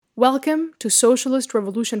Welcome to Socialist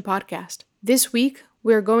Revolution Podcast. This week,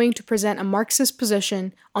 we are going to present a Marxist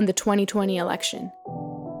position on the 2020 election.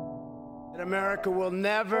 America will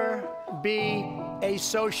never be a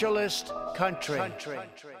socialist country.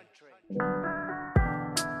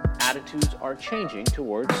 Attitudes are changing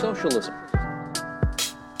towards socialism.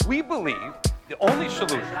 We believe the only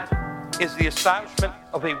solution is the establishment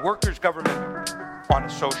of a workers' government on a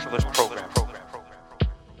socialist program.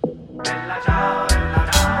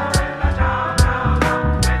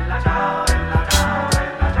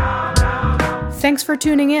 Thanks for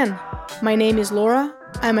tuning in. My name is Laura.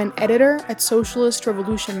 I'm an editor at Socialist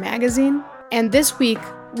Revolution magazine. And this week,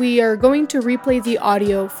 we are going to replay the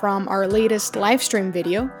audio from our latest livestream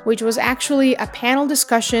video, which was actually a panel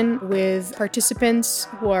discussion with participants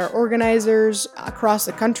who are organizers across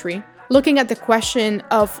the country, looking at the question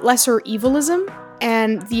of lesser evilism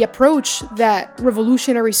and the approach that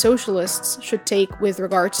revolutionary socialists should take with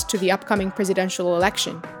regards to the upcoming presidential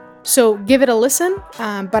election. So give it a listen,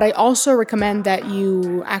 but I also recommend that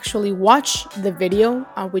you actually watch the video,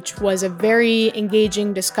 which was a very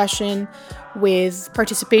engaging discussion with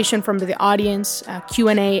participation from the audience,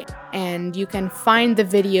 Q&A, and you can find the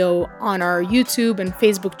video on our YouTube and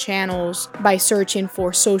Facebook channels by searching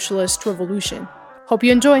for Socialist Revolution. Hope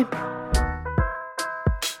you enjoy!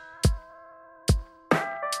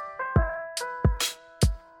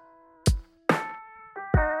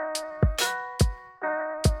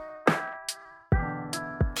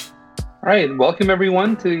 All right, welcome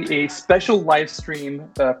everyone to a special live stream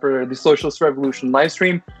for the Socialist Revolution live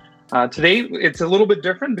stream. Today, it's a little bit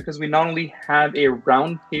different because we not only have a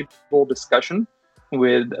roundtable discussion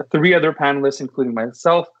with three other panelists, including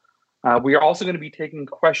myself, we are also going to be taking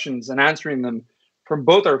questions and answering them from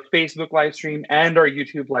both our Facebook live stream and our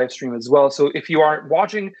YouTube live stream as well. So if you are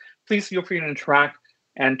watching, please feel free to interact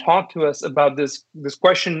and talk to us about this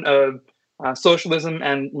question of socialism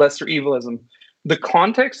and lesser evilism. The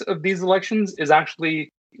context of these elections is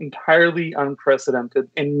actually entirely unprecedented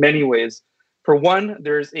in many ways. For one,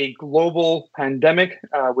 there's a global pandemic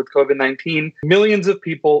with COVID-19. Millions of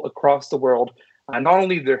people across the world, not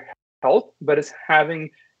only their health, but it's having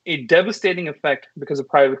a devastating effect because of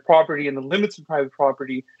private property and the limits of private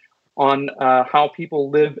property on how people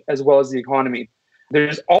live as well as the economy.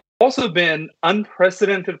 There's also been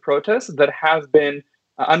unprecedented protests that have been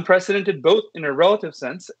unprecedented both in a relative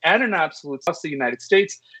sense and in absolute across the United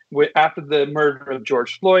States. After the murder of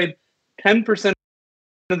George Floyd, 10%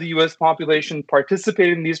 of the U.S. population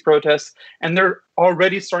participated in these protests, and they're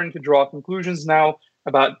already starting to draw conclusions now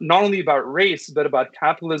about not only about race, but about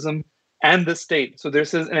capitalism and the state. So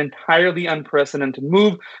this is an entirely unprecedented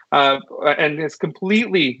move, and it's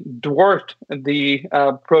completely dwarfed the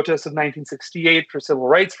protests of 1968 for civil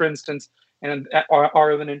rights, for instance, and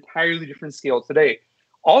are of an entirely different scale today.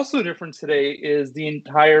 Also different today is the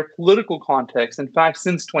entire political context. In fact,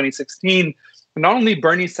 since 2016, not only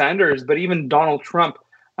Bernie Sanders, but even Donald Trump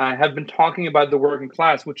have been talking about the working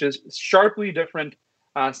class, which is sharply different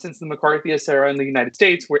since the McCarthyist era in the United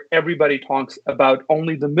States, where everybody talks about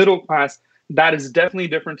only the middle class. That is definitely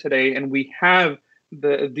different today. And we have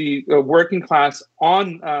the working class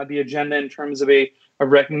on the agenda in terms of a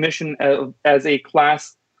recognition as a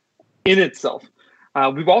class in itself.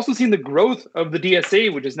 We've also seen the growth of the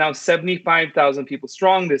DSA, which is now 75,000 people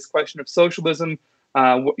strong. This question of socialism,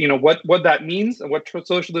 what that means and what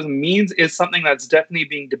socialism means is something that's definitely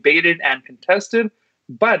being debated and contested.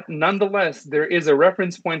 But nonetheless, there is a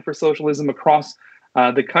reference point for socialism across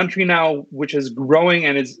the country now, which is growing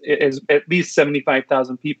and is at least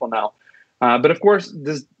 75,000 people now. But of course,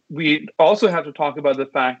 we also have to talk about the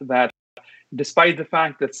fact that despite the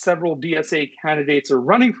fact that several DSA candidates are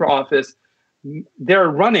running for office, they're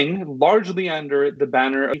running largely under the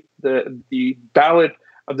banner of the ballot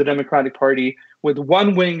of the Democratic Party, with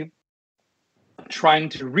one wing trying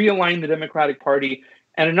to realign the Democratic Party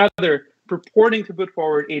and another purporting to put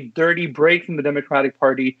forward a dirty break from the Democratic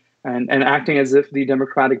Party and acting as if the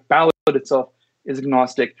Democratic ballot itself is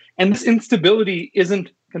agnostic. And this instability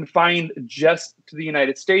isn't confined just to the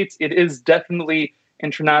United States. It is definitely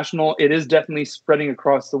international. It is definitely spreading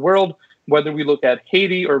across the world. Whether we look at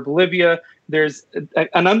Haiti or Bolivia, there's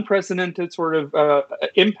an unprecedented sort of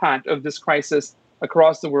impact of this crisis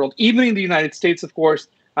across the world, even in the United States, of course,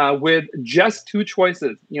 with just two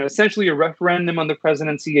choices, essentially a referendum on the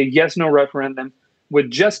presidency, a yes-no referendum,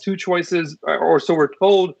 with just two choices, or so we're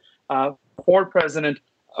told, for president.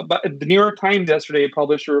 But the New York Times yesterday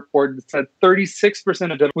published a report that said 36% of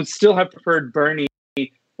Democrats would still have preferred Bernie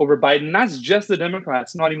over Biden. That's just the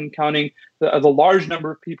Democrats, not even counting the large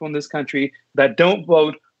number of people in this country that don't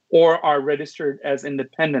vote or are registered as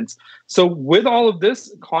independents. So with all of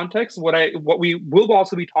this context, what we will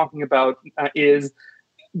also be talking about is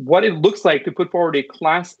what it looks like to put forward a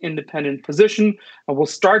class-independent position. We'll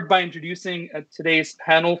start by introducing today's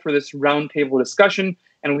panel for this roundtable discussion.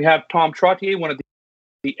 And we have Tom Trottier, one of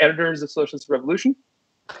the editors of Socialist Revolution.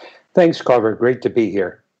 Thanks, Carver. Great to be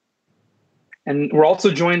here. And we're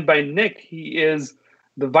also joined by Nick. He is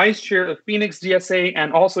the vice chair of Phoenix DSA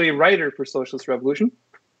and also a writer for Socialist Revolution.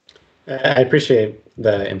 I appreciate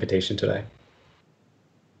the invitation today.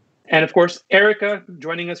 And of course, Erica,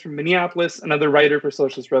 joining us from Minneapolis, another writer for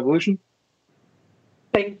Socialist Revolution.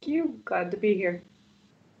 Thank you. Glad to be here.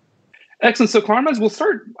 Excellent. So, Karmas, we'll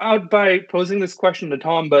start out by posing this question to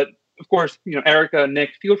Tom, but of course, Erica,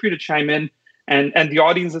 Nick, feel free to chime in. And the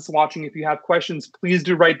audience that's watching, if you have questions, please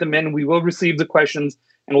do write them in. We will receive the questions,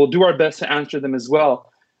 and we'll do our best to answer them as well.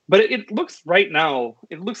 But it looks right now,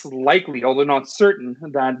 it looks likely, although not certain,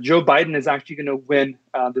 that Joe Biden is actually going to win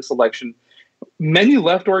this election. Many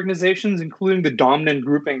left organizations, including the dominant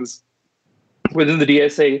groupings within the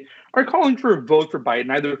DSA, are calling for a vote for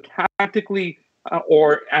Biden, either tactically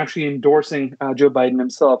or actually endorsing Joe Biden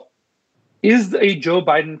himself. Is a Joe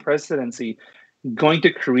Biden presidency going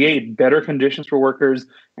to create better conditions for workers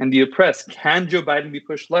and the oppressed? Can Joe Biden be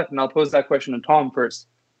pushed left? And I'll pose that question to Tom first.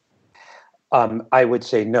 I would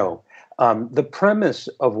say no. The premise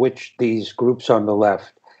of which these groups on the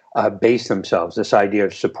left base themselves, this idea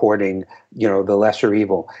of supporting, the lesser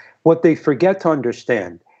evil, what they forget to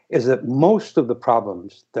understand is that most of the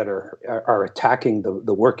problems that are attacking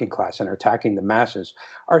the working class and are attacking the masses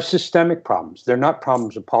are systemic problems. They're not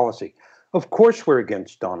problems of policy. Of course, we're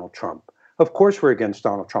against Donald Trump. Of course, we're against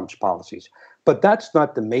Donald Trump's policies. But that's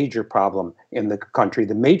not the major problem in the country.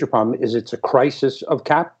 The major problem is it's a crisis of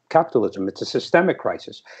capitalism. It's a systemic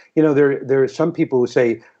crisis. There are some people who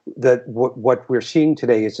say that what we're seeing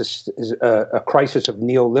today is a crisis of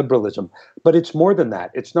neoliberalism. But it's more than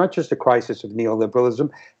that. It's not just a crisis of neoliberalism.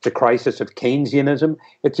 It's a crisis of Keynesianism.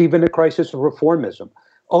 It's even a crisis of reformism.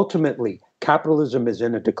 Ultimately, capitalism is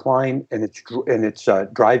in a decline, and it's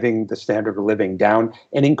driving the standard of living down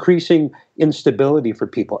and increasing instability for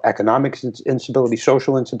people, economic instability,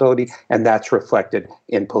 social instability, and that's reflected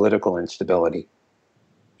in political instability.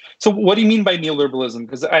 So what do you mean by neoliberalism?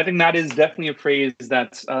 Because I think that is definitely a phrase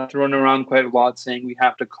that's thrown around quite a lot, saying we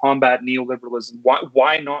have to combat neoliberalism.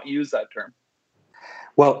 Why not use that term?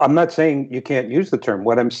 Well, I'm not saying you can't use the term.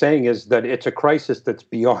 What I'm saying is that it's a crisis that's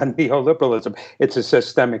beyond neoliberalism. It's a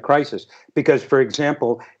systemic crisis because, for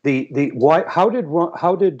example, how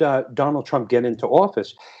did Donald Trump get into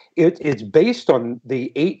office? It's based on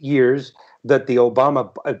the 8 years that the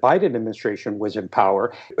Obama-Biden administration was in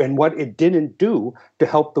power and what it didn't do to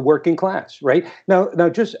help the working class. Right now, I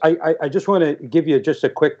just want to give you just a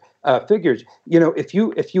quick figures. If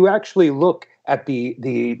you actually look at the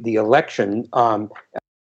election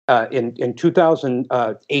in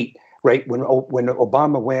 2008, right, when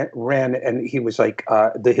Obama ran and he was like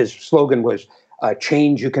his slogan was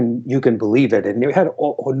change, you can believe it, and you had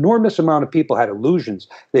an enormous amount of people had illusions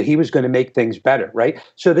that he was going to make things better, right?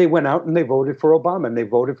 So they went out and they voted for Obama and they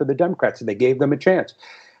voted for the Democrats and they gave them a chance.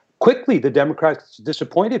 Quickly, the Democrats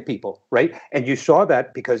disappointed people, right? And you saw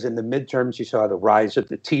that because in the midterms, you saw the rise of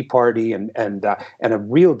the Tea Party and a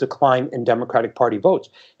real decline in Democratic Party votes.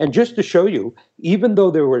 And just to show you, even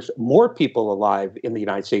though there was more people alive in the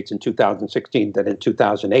United States in 2016 than in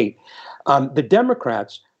 2008, the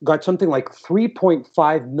Democrats got something like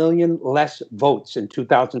 3.5 million less votes in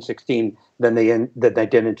 2016 than they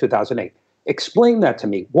did in 2008. Explain that to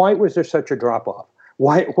me. Why was there such a drop-off?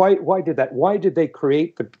 Why did that? Why did they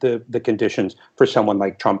create the conditions for someone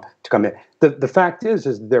like Trump to come in? The fact is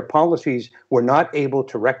their policies were not able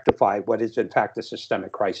to rectify what is in fact a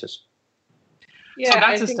systemic crisis. Yeah, so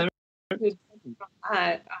that's systemic.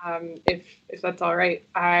 If that's all right,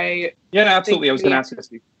 absolutely. I was going to ask you to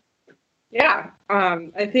speak. Yeah,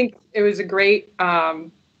 I think it was a great.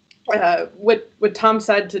 What Tom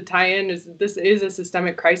said to tie in is this is a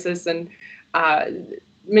systemic crisis, and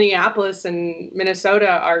Minneapolis and Minnesota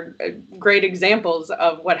are great examples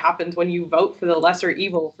of what happens when you vote for the lesser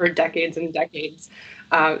evil for decades and decades.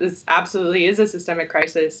 This absolutely is a systemic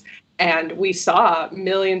crisis. And we saw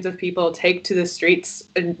millions of people take to the streets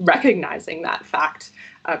recognizing that fact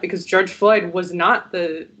because George Floyd was not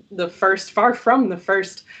the first, far from the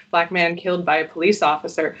first Black man killed by a police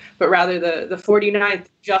officer, but rather the 49th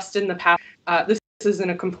just in the past. This is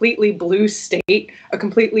in a completely blue state, a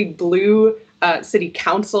completely blue city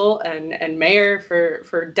council and mayor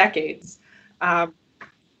for decades. And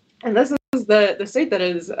this is the state that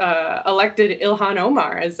has elected Ilhan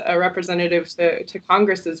Omar as a representative to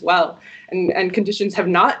Congress as well, and conditions have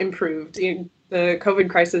not improved. The COVID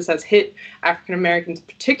crisis has hit African Americans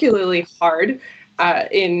particularly hard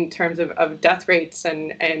in terms of death rates,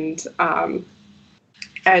 and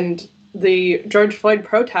the George Floyd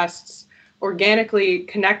protests organically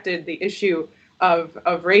connected the issue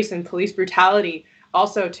of race and police brutality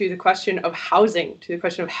also to the question of housing, to the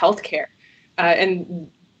question of healthcare, and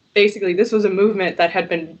basically, this was a movement that had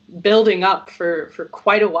been building up for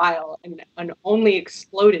quite a while and only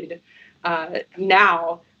exploded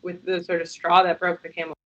now with the sort of straw that broke the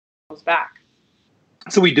camel's back.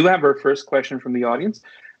 So we do have our first question from the audience.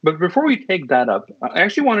 But before we take that up, I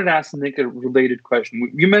actually wanted to ask Nick a related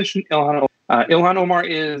question. You mentioned Ilhan Omar. Ilhan Omar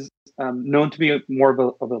is known to be more of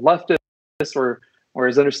a leftist, or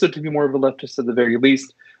is understood to be more of a leftist at the very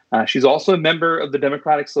least. She's also a member of the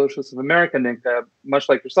Democratic Socialists of America, Nick, much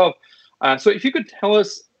like yourself. So if you could tell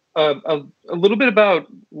us a little bit about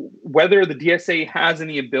whether the DSA has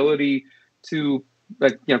any ability to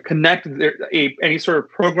connect any sort of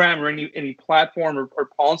program or any platform or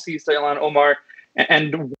policies to Ilhan Omar,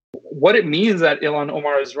 and what it means that Ilhan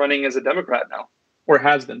Omar is running as a Democrat now, or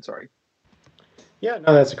has been, sorry. Yeah,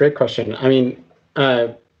 no, that's a great question. I mean,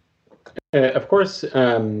 of course,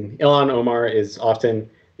 Ilhan Omar is often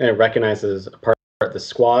recognized as a part of the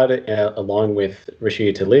squad, along with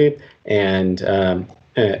Rashida Tlaib and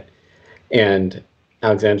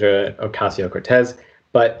Alexandria Ocasio-Cortez.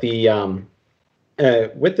 But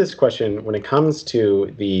with this question, when it comes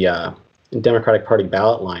to the Democratic Party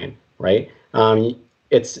ballot line, right,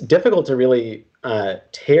 it's difficult to really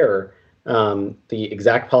tear the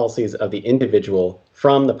exact policies of the individual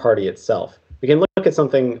from the party itself. We can look at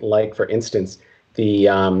something like, for instance, the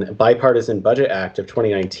Bipartisan Budget Act of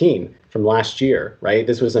 2019 from last year, right?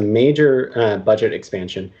 This was a major budget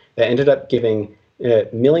expansion that ended up giving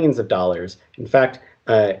millions of dollars. In fact,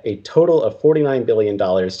 a total of $49 billion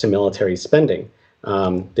to military spending.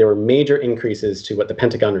 There were major increases to what the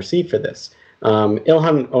Pentagon received for this.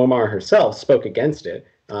 Ilhan Omar herself spoke against it,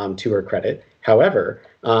 to her credit. However,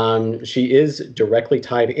 she is directly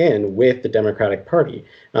tied in with the Democratic Party.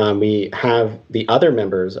 We have the other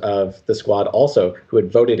members of the squad also who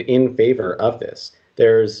had voted in favor of this.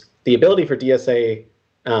 There's the ability for DSA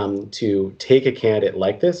to take a candidate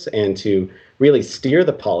like this and to really steer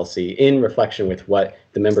the policy in reflection with what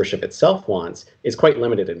the membership itself wants is quite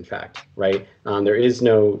limited, in fact, right? There is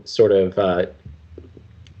no sort of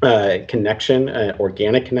connection,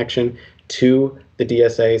 organic connection to the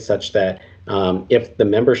DSA, such that if the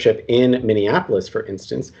membership in Minneapolis, for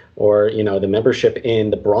instance, or the membership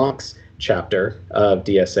in the Bronx chapter of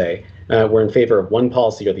DSA were in favor of one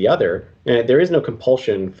policy or the other, there is no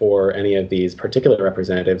compulsion for any of these particular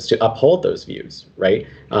representatives to uphold those views, right?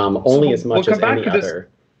 Only as much as any other.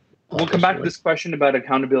 We'll come back to this question about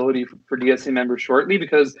accountability for DSA members shortly,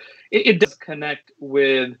 because it does connect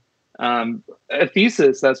with a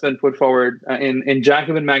thesis that's been put forward in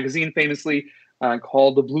Jacobin magazine, famously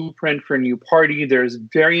called The Blueprint for a New Party. There's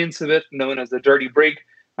variants of it known as the Dirty Break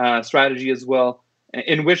strategy as well,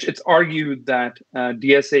 in which it's argued that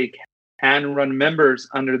DSA can run members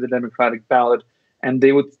under the Democratic ballot, and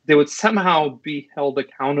they would somehow be held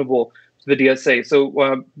accountable to the DSA. So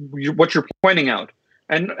what you're pointing out,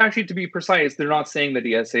 and actually to be precise, they're not saying the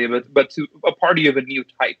DSA, but to a party of a new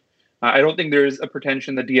type. I don't think there is a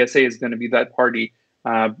pretension that DSA is going to be that party,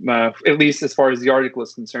 at least as far as the article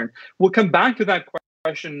is concerned. We'll come back to that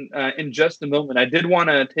question in just a moment. I did want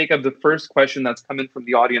to take up the first question that's come in from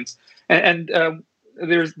the audience, and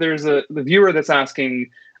there's the viewer that's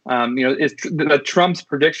asking, that Trump's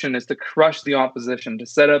prediction is to crush the opposition, to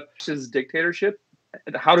set up his dictatorship.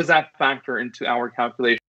 How does that factor into our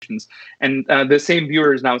calculations? And the same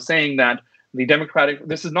viewer is now saying that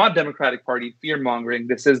this is not Democratic Party fear-mongering.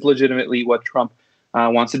 This is legitimately what Trump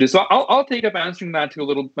wants to do. So I'll take up answering that to a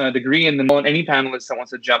little degree, and then any panelist that wants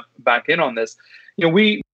to jump back in on this.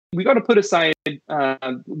 We got to put aside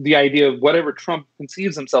the idea of whatever Trump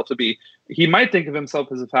conceives himself to be. He might think of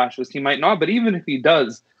himself as a fascist. He might not. But even if he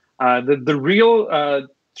does, the real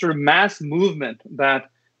sort of mass movement that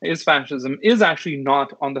is fascism is actually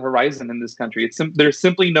not on the horizon in this country. There's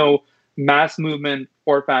simply no mass movement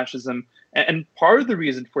for fascism. And part of the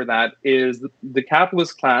reason for that is the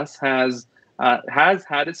capitalist class has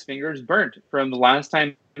had its fingers burnt from the last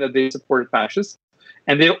time that they supported fascists,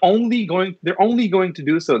 and they're only going to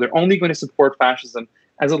do so. They're only going to support fascism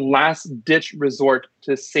as a last-ditch resort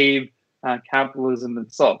to save capitalism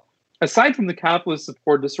itself. Aside from the capitalist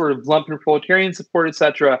support, the sort of lumpen proletarian support,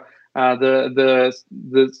 etc., the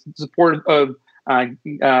support of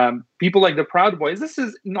people like the Proud Boys. This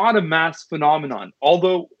is not a mass phenomenon,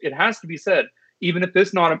 although it has to be said. Even if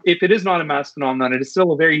it is not a mass phenomenon, it is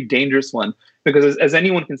still a very dangerous one, because as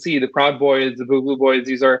anyone can see, the Proud Boys, the Boo Boo Boys,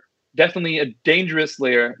 these are definitely a dangerous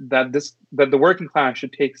layer that the working class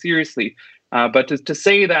should take seriously. But to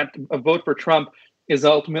say that a vote for Trump is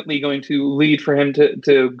ultimately going to lead for him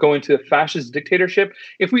to go into a fascist dictatorship,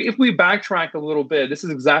 if we backtrack a little bit, this is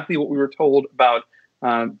exactly what we were told about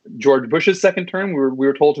George Bush's second term. We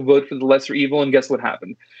were told to vote for the lesser evil, and guess what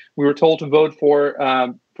happened? We were told to vote for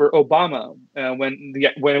Obama when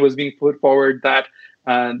it was being put forward that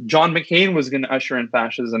John McCain was going to usher in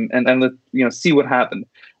fascism, and let's see what happened.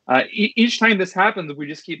 Each time this happens, we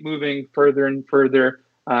just keep moving further and further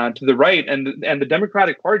to the right, and the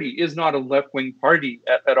Democratic Party is not a left-wing party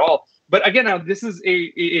at all. But again, now this is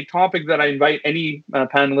a topic that I invite any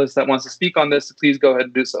panelist that wants to speak on this to please go ahead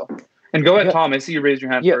and do so. And go ahead, Tom. I see you raised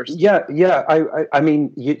your hand first. Yeah. I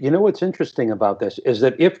mean, you know what's interesting about this is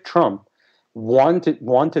that if Trump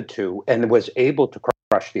wanted to and was able to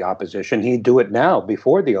crush the opposition, he'd do it now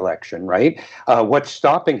before the election, right? What's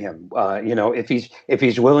stopping him? If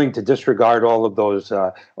he's willing to disregard all those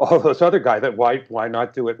other guys, that why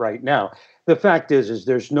not do it right now? The fact is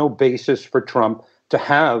there's no basis for Trump to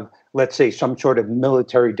have, let's say, some sort of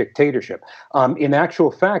military dictatorship. In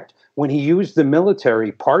actual fact, when he used the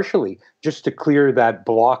military partially just to clear that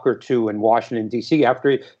block or two in Washington, D.C.,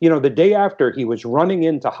 after, the day after he was running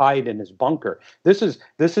in to hide in his bunker. This is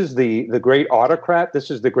the great autocrat. This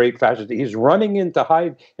is the great fascist. He's running in to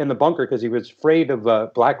hide in the bunker because he was afraid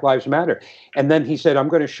of Black Lives Matter. And then he said, I'm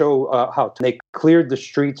going to show how. They cleared the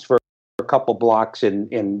streets for a couple blocks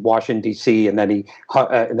in Washington, D.C., and then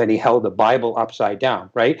he held the Bible upside down,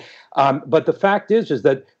 right? But the fact is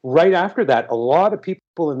that right after that, a lot of people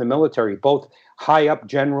in the military, both high up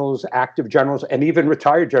generals, active generals, and even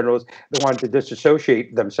retired generals, that wanted to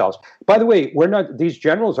disassociate themselves. By the way, these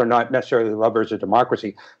generals are not necessarily lovers of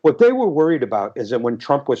democracy. What they were worried about is that when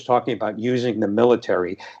Trump was talking about using the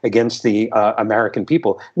military against the American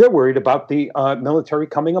people, they're worried about the military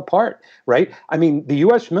coming apart, right? I mean, the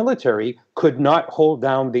U.S. military could not hold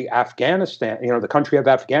down the country of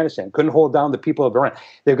Afghanistan, couldn't hold down the people of Iran.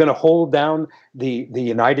 They're going to hold down the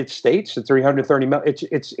United States, the 330 million.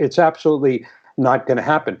 It's absolutely not going to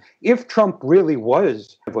happen. If Trump really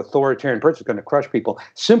was an authoritarian person going to crush people,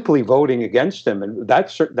 simply voting against him, and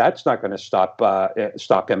that's not going to stop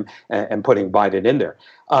him and putting Biden in there.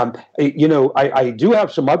 I do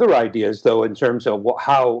have some other ideas, though, in terms of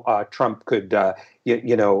how Trump could,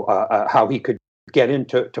 how he could get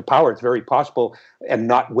into power. It's very possible and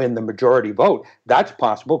not win the majority vote. That's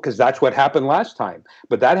possible because that's what happened last time.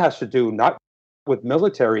 But that has to do not with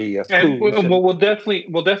military and we'll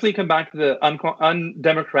definitely come back to the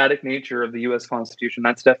undemocratic nature of the U.S. Constitution.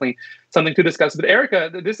 That's definitely something to discuss. But Erica,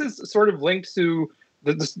 this is sort of linked to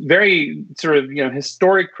this very sort of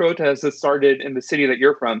historic protest that started in the city that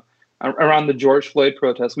you're from around the George Floyd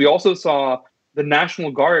protest. We also saw the National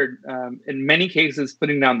Guard, in many cases,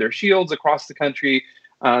 putting down their shields across the country,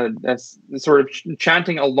 as sort of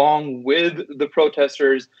chanting along with the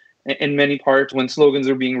protesters in many parts when slogans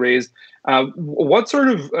are being raised. What sort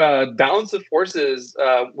of balance of forces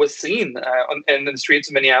was seen in the streets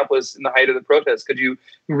of Minneapolis in the height of the protest? Could you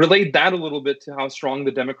relate that a little bit to how strong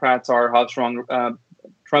the Democrats are, how strong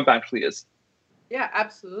Trump actually is? Yeah,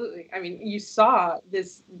 absolutely. I mean, you saw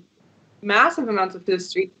this massive amounts of the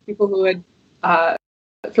street people who had,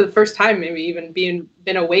 for the first time, maybe even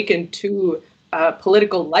been awakened to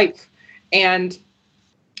political life. And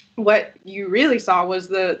what you really saw was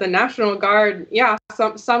the National Guard. Yeah,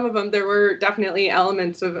 some of them, there were definitely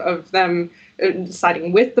elements of them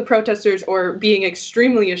siding with the protesters or being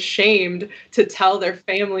extremely ashamed to tell their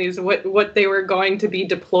families what they were going to be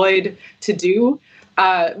deployed to do.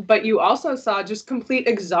 But you also saw just complete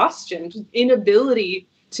exhaustion, just inability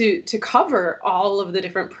to cover all of the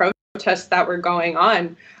different protests that were going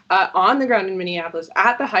on the ground in Minneapolis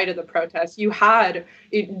at the height of the protests. You had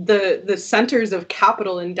the centers of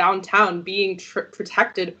capital in downtown being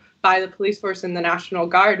protected by the police force and the National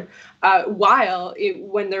Guard, during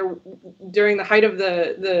the height of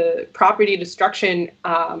the property destruction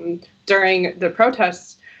during the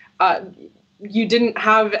protests, you didn't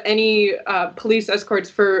have any police escorts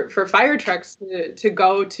for fire trucks to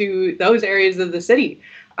go to those areas of the city,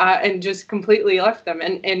 and just completely left them.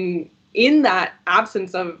 And in that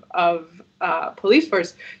absence of police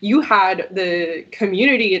force, you had the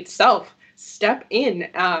community itself step in.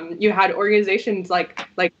 You had organizations like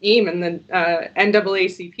AIM and the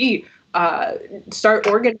NAACP start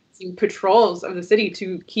organizing patrols of the city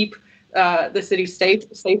to keep the city safe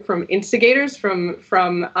from instigators,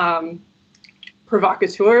 from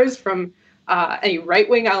provocateurs, from any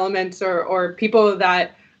right-wing elements, or people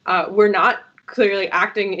that were not clearly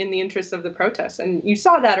acting in the interests of the protests. And you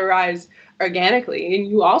saw that arise organically. And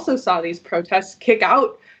you also saw these protests kick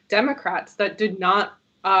out Democrats that did not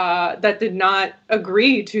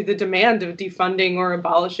agree to the demand of defunding or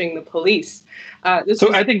abolishing the police.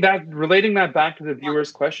 I think that relating that back to the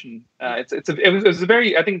viewer's question, it was a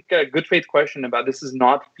very, I think, good faith question about this is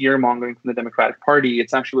not fear mongering from the Democratic Party.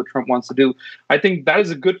 It's actually what Trump wants to do. I think that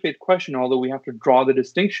is a good faith question, although we have to draw the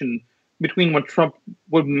distinction between what Trump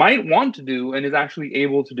might want to do and is actually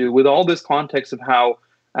able to do, with all this context of how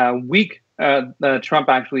weak Trump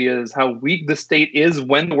actually is, how weak the state is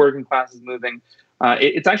when the working class is moving.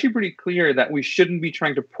 It's actually pretty clear that we shouldn't be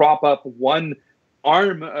trying to prop up one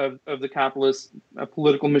arm of the capitalist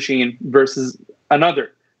political machine versus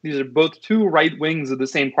another. These are both two right wings of the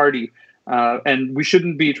same party. And we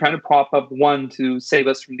shouldn't be trying to prop up one to save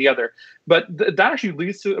us from the other. But that actually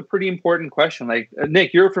leads to a pretty important question. Like,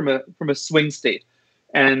 Nick, you're from a swing state.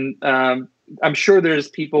 And I'm sure there's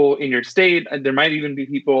people in your state, and there might even be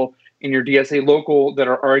people in your DSA local that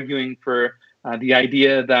are arguing for the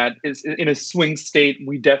idea that is in a swing state,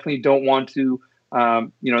 we definitely don't want to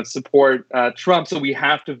support Trump, so we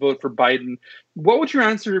have to vote for Biden. What would your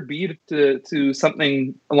answer be to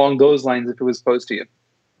something along those lines if it was posed to you?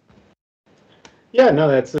 Yeah, no,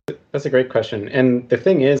 that's a great question. And the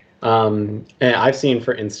thing is, I've seen,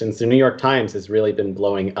 for instance, the New York Times has really been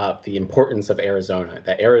blowing up the importance of Arizona,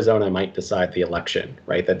 that Arizona might decide the election,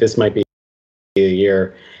 right? That this might be a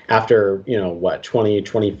year after, 20,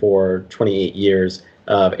 24, 28 years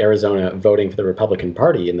of Arizona voting for the Republican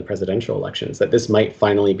Party in the presidential elections, that this might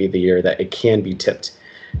finally be the year that it can be tipped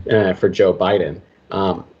for Joe Biden.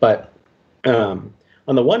 But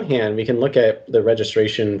on the one hand, we can look at the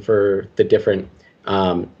registration for the different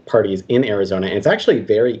parties in Arizona, and it's actually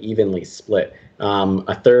very evenly split,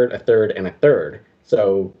 a third, and a third.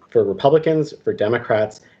 So for Republicans, for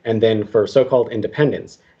Democrats, and then for so-called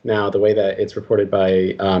independents. Now, the way that it's reported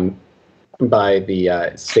by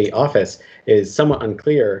the state office is somewhat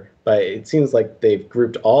unclear, but it seems like they've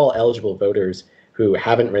grouped all eligible voters who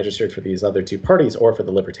haven't registered for these other two parties, or for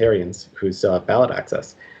the Libertarians who still have ballot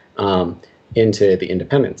access, into the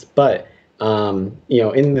independents. But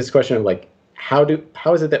in this question of like, how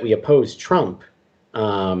is it that we oppose Trump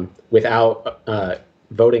without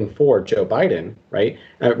voting for Joe Biden, right?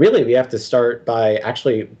 Really, we have to start by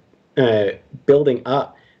actually building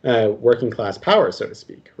up working class power, so to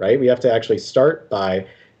speak, right? We have to actually start by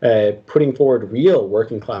putting forward real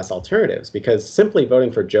working class alternatives, because simply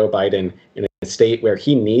voting for Joe Biden in a state where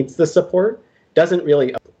he needs the support doesn't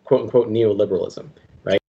really, quote unquote, neoliberalism,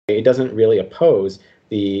 right? It doesn't really oppose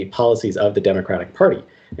the policies of the Democratic Party.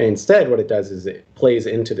 And instead, what it does is it plays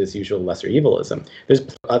into this usual lesser evilism. There's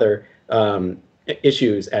other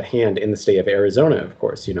issues at hand in the state of Arizona, of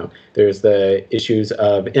course. There's the issues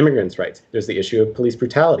of immigrants' rights. There's the issue of police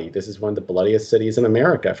brutality. This is one of the bloodiest cities in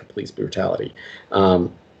America for police brutality.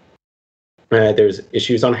 There's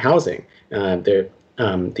issues on housing. The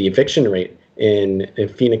eviction rate in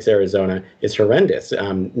Phoenix, Arizona is horrendous.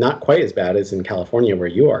 Not quite as bad as in California, where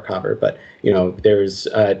you are, Kaveh, but there's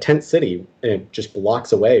a tent city just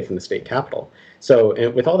blocks away from the state capitol. So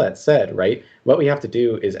with all that said, right, what we have to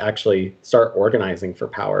do is actually start organizing for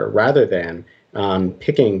power rather than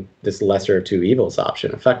picking this lesser of two evils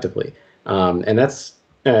option effectively. And that's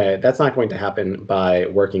not going to happen by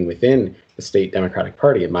working within the state Democratic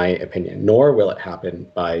Party, in my opinion, nor will it happen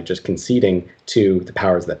by just conceding to the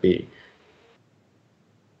powers that be.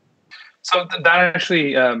 So that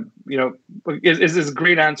actually, is a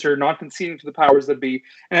great answer, not conceding to the powers that be.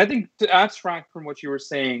 And I think, to abstract from what you were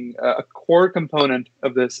saying, a core component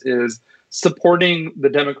of this is supporting the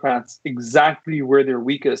Democrats exactly where they're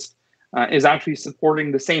weakest, is actually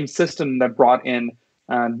supporting the same system that brought in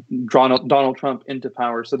Donald Trump into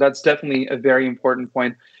power. So that's definitely a very important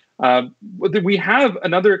point. We have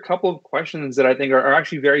another couple of questions that I think are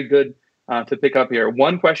actually very good to pick up here.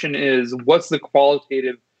 One question is, what's the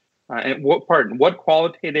qualitative what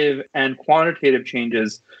qualitative and quantitative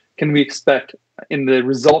changes can we expect in the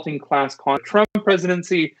resulting class Trump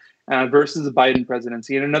presidency versus the Biden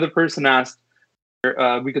presidency? And another person asked,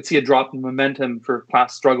 we could see a drop in momentum for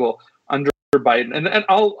class struggle under Biden. And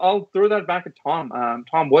I'll throw that back at Tom.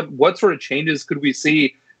 Tom, what sort of changes could we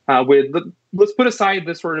see let's put aside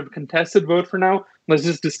this sort of contested vote for now. Let's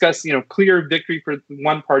just discuss, clear victory for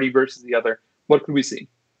one party versus the other. What could we see?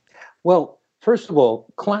 Well, first of all,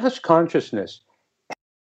 class consciousness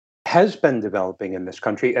has been developing in this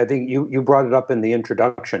country. I think you brought it up in the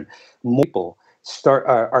introduction. More people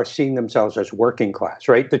are seeing themselves as working class,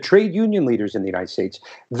 right? The trade union leaders in the United States,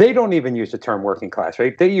 they don't even use the term working class,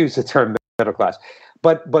 right? They use the term middle class.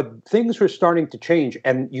 But things were starting to change,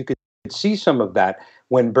 and you could see some of that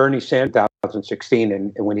when Bernie Sanders 2016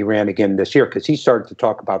 and when he ran again this year, because he started to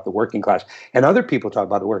talk about the working class, and other people talk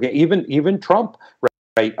about the working. Even Trump,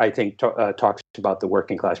 right, I think talks about the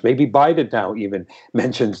working class. Maybe Biden now even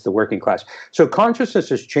mentions the working class. So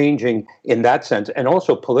consciousness is changing in that sense, and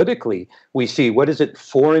also politically, we see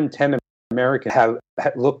 4 in 10 Americans have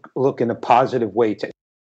look in a positive way to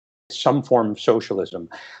some form of socialism.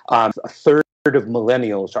 A third of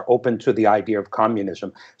millennials are open to the idea of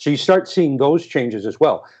communism. So you start seeing those changes as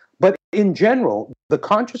well. But in general, the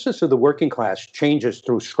consciousness of the working class changes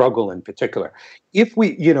through struggle in particular. If we,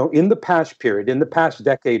 in the past period, in the past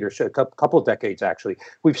decade or so, a couple of decades actually,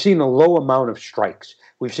 we've seen a low amount of strikes.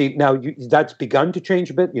 We've seen now that's begun to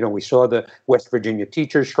change a bit. We saw the West Virginia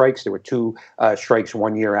teacher strikes. There were 2 strikes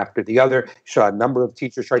one year after the other. We saw a number of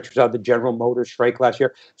teacher strikes. We saw the General Motors strike last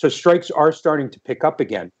year. So strikes are starting to pick up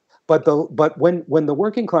again. But when the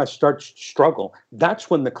working class starts to struggle, that's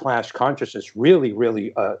when the class consciousness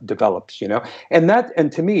really develops,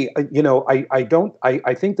 and to me,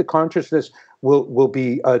 I think the consciousness will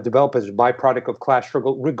be developed as a byproduct of class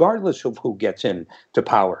struggle, regardless of who gets into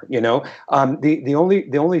power.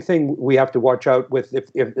 The only thing we have to watch out with,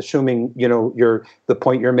 if assuming the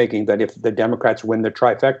point you're making, that if the Democrats win the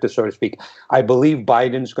trifecta, so to speak, I believe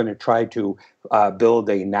Biden's going to try to build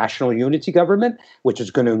a national unity government, which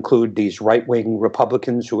is going to include these right-wing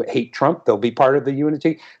Republicans who hate Trump. They'll be part of the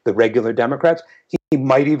unity. The regular Democrats. He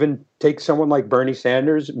might even take someone like Bernie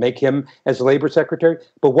Sanders, make him as Labor Secretary.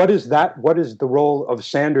 But what is that? What is the role of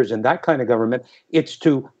Sanders in that kind of government? It's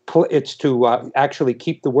to actually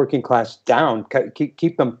keep the working class down,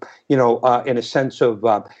 keep them, in a sense of,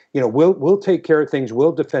 we'll take care of things,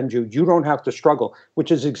 we'll defend you. You don't have to struggle,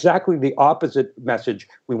 which is exactly the opposite message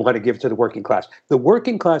we want to give to the working class. The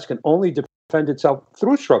working class can only defend itself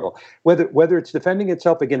through struggle, whether it's defending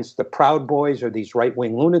itself against the Proud Boys or these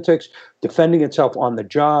right-wing lunatics, defending itself on the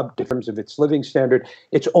job in terms of its living standard.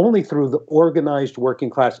 It's only through the organized working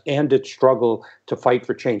class and its struggle to fight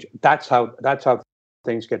for change. That's how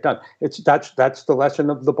things get done. That's the lesson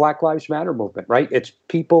of the Black Lives Matter movement, right? It's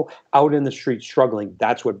people out in the streets struggling.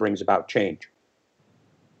 That's what brings about change.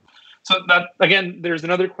 So that, again, there's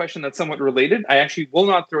another question that's somewhat related. I actually will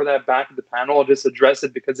not throw that back at the panel. I'll just address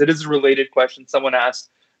it because it is a related question. Someone asked,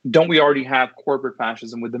 don't we already have corporate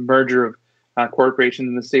fascism with the merger of corporations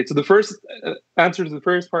in the state? So the first answer to the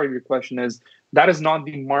first part of your question is that is not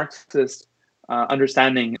the Marxist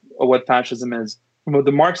understanding of what fascism is. From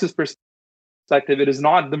the Marxist perspective, it is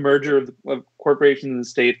not the merger of corporations in the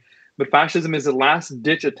state, but fascism is a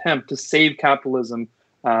last-ditch attempt to save capitalism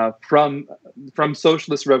from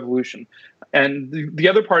socialist revolution. And the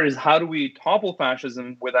other part is, how do we topple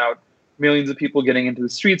fascism without millions of people getting into the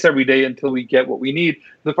streets every day until we get what we need?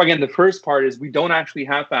 The first part is we don't actually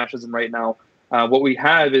have fascism right now. What we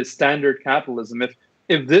have is standard capitalism.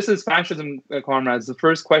 If this is fascism, comrades, the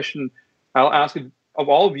first question I'll ask of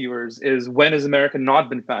all viewers is, when has America not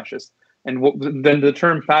been fascist? And then the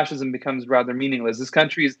term fascism becomes rather meaningless. This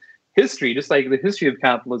country's history, just like the history of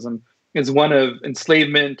capitalism, is one of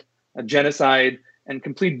enslavement, genocide, and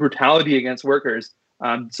complete brutality against workers.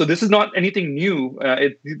 So this is not anything new.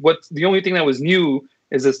 The only thing that was new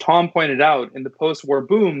is, as Tom pointed out, in the post-war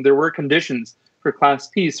boom, there were conditions for class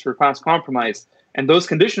peace, for class compromise, and those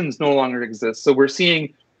conditions no longer exist. So we're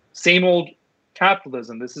seeing same old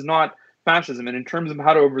capitalism. This is not fascism. And in terms of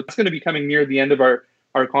how to that's going to be coming near the end of our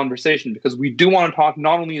conversation, because we do want to talk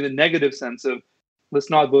not only in the negative sense of let's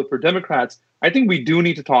not vote for Democrats. I think we do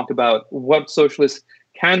need to talk about what socialists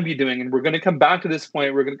can be doing. And we're going to come back to this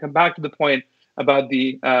point. We're going to come back to the point about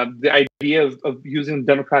the idea of using the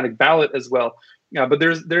Democratic ballot as well. But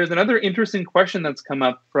there's another interesting question that's come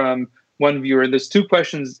up from one viewer. There's 2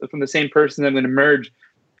 questions from the same person that I'm going to merge.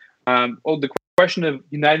 The question of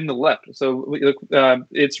uniting the left. So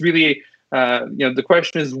it's really, the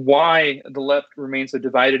question is why the left remains so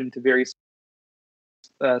divided into various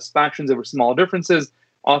factions over small differences,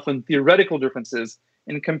 often theoretical differences,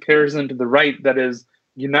 in comparison to the right that is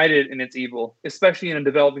united in its evil, especially in a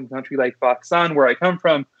developing country like Pakistan, where I come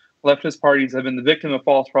from. Leftist parties have been the victim of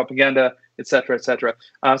false propaganda, et cetera, et cetera.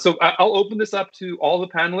 So I'll open this up to all the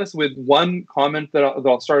panelists with one comment that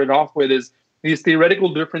I'll start it off with is, these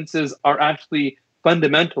theoretical differences are actually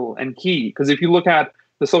fundamental and key. Because if you look at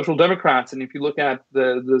the Social Democrats and if you look at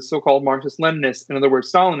the so-called Marxist-Leninists, in other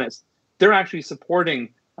words, Stalinists, they're actually supporting,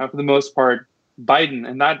 for the most part, Biden,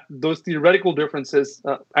 and that those theoretical differences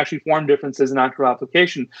actually form differences in actual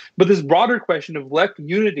application. But this broader question of left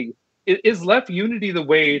unity Is left unity the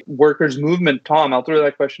way workers' movement? Tom, I'll throw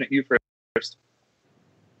that question at you first.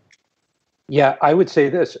 Yeah, I would say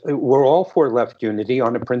this. We're all for left unity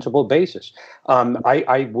on a principle basis.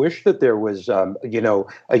 I wish that there was, a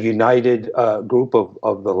united group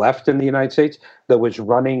of the left in the United States that was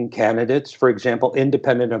running candidates, for example,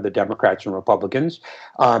 independent of the Democrats and Republicans,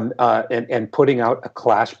 and putting out a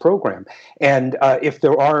class program. And if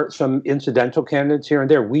there are some incidental candidates here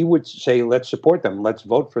and there, we would say, let's support them, let's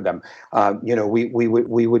vote for them.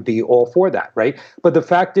 We would be all for that, right? But the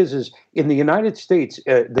fact is in the United States,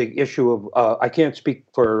 the issue of I can't speak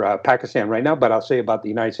for Pakistan right now, but I'll say about the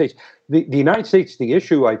United States. The United States, the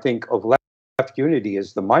issue, I think, of left unity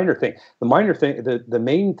is the minor thing. The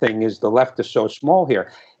main thing is the left is so small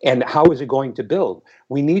here. And how is it going to build?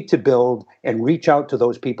 We need to build and reach out to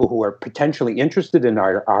those people who are potentially interested in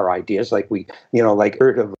our ideas, like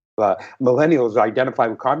heard of millennials identify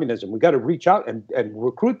with communism. We got to reach out and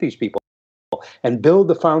recruit these people and build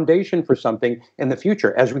the foundation for something in the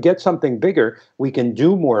future. As we get something bigger, we can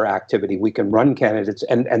do more activity. We can run candidates,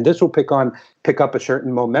 and this will pick up a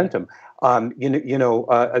certain momentum. But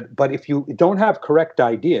if you don't have correct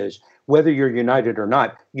ideas, whether you're united or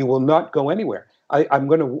not, you will not go anywhere. I'm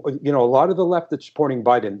going to, a lot of the left that's supporting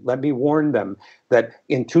Biden, let me warn them that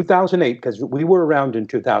in 2008, because we were around in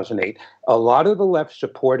 2008, a lot of the left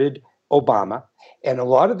supported Obama. And a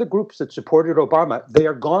lot of the groups that supported Obama, they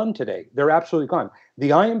are gone today. They're absolutely gone. The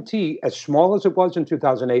IMT, as small as it was in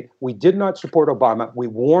 2008, we did not support Obama. We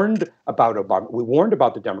warned about Obama. We warned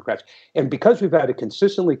about the Democrats. And because we've had a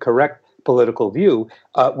consistently correct political view,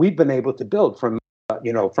 we've been able to build from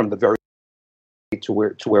the very to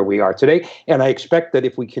where we are today. And I expect that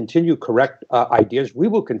if we continue correct ideas, we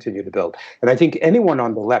will continue to build. And I think anyone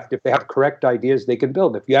on the left, if they have correct ideas, they can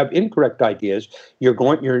build. If you have incorrect ideas, you're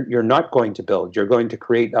not going to build. You're going to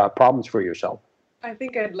create problems for yourself. I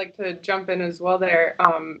think I'd like to jump in as well there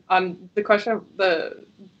on the question of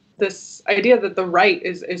this idea that the right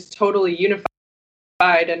is totally unified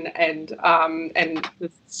and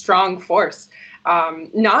this strong force.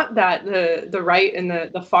 Not that the right and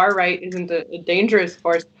the far right isn't a dangerous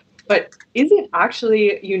force, but is it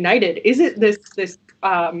actually united? Is it this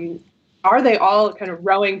are they all kind of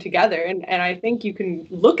rowing together? And I think you can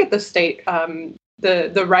look at the state,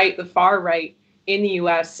 the right, the far right in the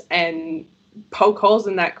US and poke holes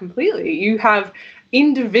in that completely. You have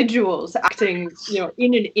individuals acting,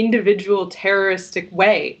 in an individual terroristic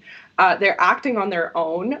way. They're acting on their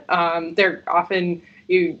own. They're often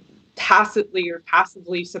tacitly or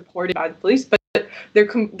passively supported by the police, but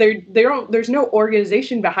there's no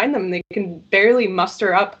organization behind them. They can barely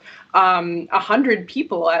muster up 100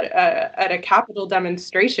 people at a Capitol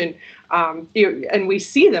demonstration, and we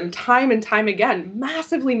see them time and time again,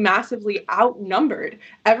 massively outnumbered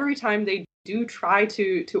every time they do try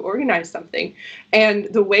to organize something. And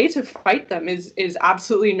the way to fight them is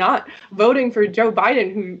absolutely not voting for Joe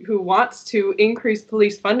Biden, who wants to increase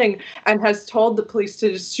police funding and has told the police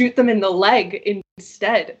to just shoot them in the leg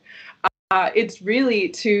instead. It's really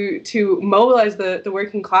to mobilize the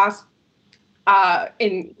working class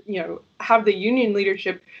and have the union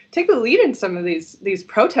leadership take the lead in some of these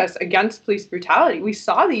protests against police brutality. We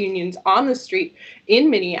saw the unions on the street in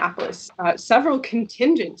Minneapolis, several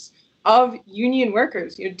contingents of union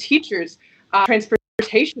workers, teachers,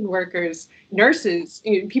 transportation workers, nurses,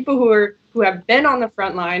 people who have been on the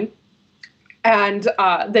front line, and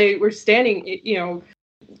they were standing,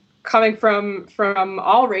 coming from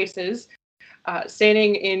all races,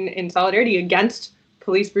 standing in solidarity against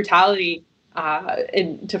police brutality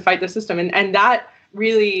to fight the system, and that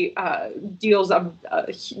really deals a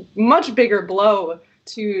much bigger blow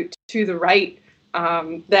to the right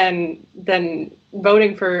than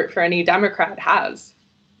voting for any Democrat has.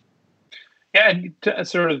 Yeah, and to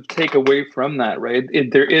sort of take away from that, right?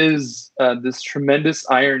 There is this tremendous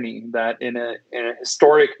irony that in a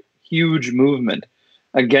historic, huge movement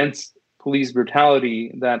against police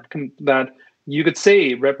brutality, that you could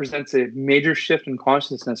say represents a major shift in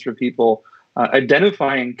consciousness for people,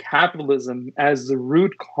 identifying capitalism as the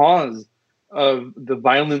root cause of the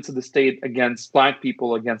violence of the state against Black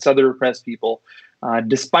people, against other oppressed people.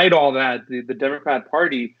 Despite all that, the Democrat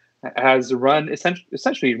Party has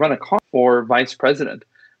essentially run a call for vice president,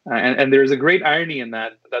 and there's a great irony in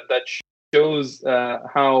that shows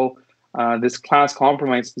how this class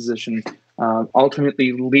compromise position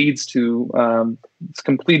ultimately leads to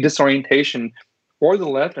complete disorientation for the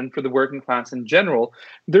left and for the working class in general.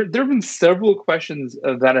 There have been several questions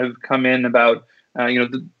that have come in about,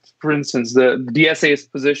 for instance, the DSA's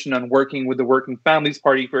position on working with the Working Families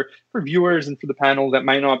Party. For viewers and for the panel that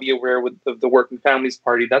might not be aware of the Working Families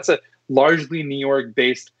Party, that's a largely New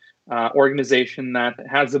York-based organization that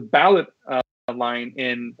has a ballot line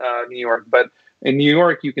in New York. But in New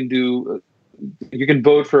York, you can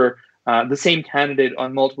vote for the same candidate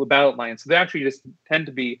on multiple ballot lines. So they actually just tend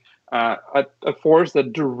to be a force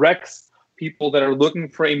that directs people that are looking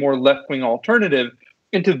for a more left-wing alternative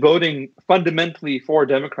into voting fundamentally for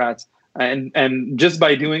Democrats. And just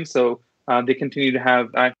by doing so, they continue to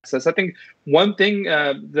have access. I think one thing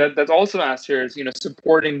that's also asked here is,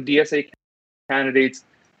 supporting DSA candidates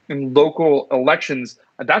in local elections.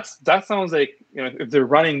 That sounds like, if they're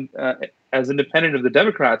running as independent of the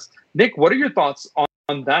Democrats. Nick, what are your thoughts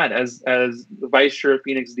on that as the vice chair of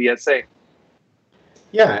Phoenix DSA?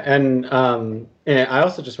 Yeah, and I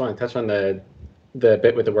also just want to touch on the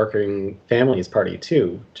bit with the Working Families Party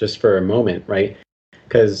too, just for a moment, right?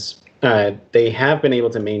 Because they have been able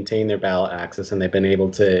to maintain their ballot access, and they've been able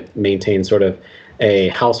to maintain sort of a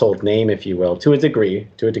household name, if you will, to a degree,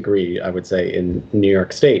 I would say, in New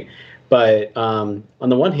York State. But on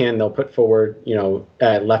the one hand, they'll put forward,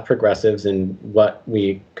 left progressives in what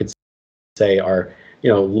we could say are,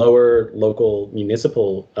 lower local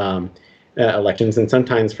municipal elections, and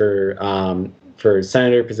sometimes for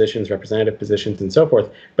senator positions, representative positions, and so forth.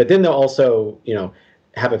 But then they'll also,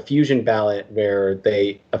 have a fusion ballot where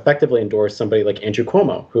they effectively endorse somebody like Andrew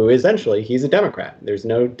Cuomo, who essentially, he's a Democrat. There's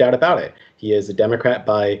no doubt about it. He is a Democrat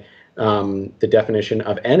by the definition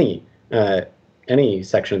of any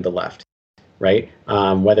section of the left, right?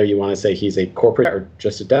 Whether you want to say he's a corporate or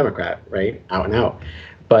just a Democrat, right? Out and out.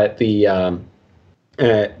 But the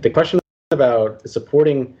question about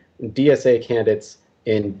supporting DSA candidates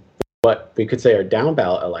in what we could say are down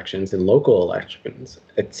ballot elections and local elections,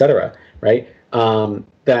 et cetera, right?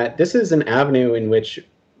 That this is an avenue in which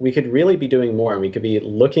we could really be doing more, and we could be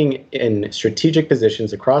looking in strategic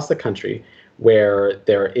positions across the country where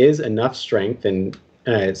there is enough strength in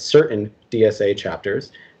certain DSA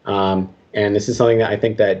chapters. And this is something that I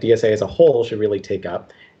think that DSA as a whole should really take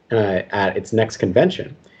up at its next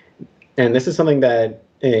convention. And this is something that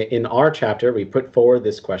in our chapter, we put forward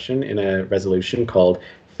this question in a resolution called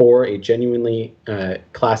 "For a Genuinely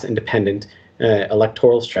Class-Independent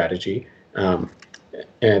Electoral Strategy."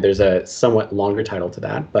 And there's a somewhat longer title to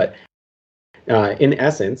that, but in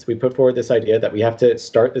essence, we put forward this idea that we have to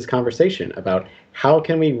start this conversation about how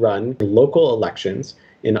can we run local elections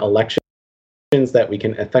in elections that we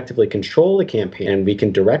can effectively control the campaign and we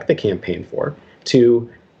can direct the campaign for, to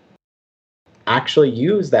actually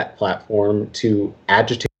use that platform to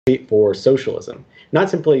agitate for socialism, not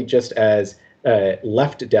simply just as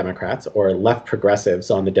left Democrats or left progressives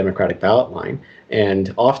on the Democratic ballot line.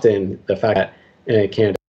 And often the fact that a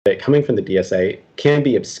candidate coming from the DSA can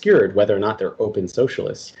be obscured whether or not they're open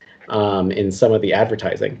socialists in some of the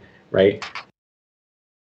advertising, right?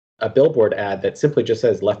 A billboard ad that simply just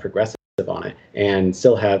says left progressive on it and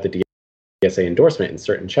still have the DSA endorsement in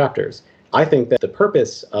certain chapters. I think that the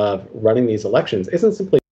purpose of running these elections isn't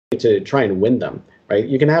simply to try and win them, right?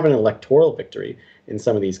 You can have an electoral victory in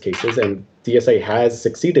some of these cases, and DSA has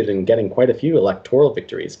succeeded in getting quite a few electoral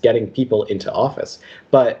victories, getting people into office.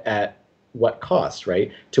 But at what cost, right?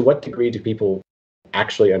 To what degree do people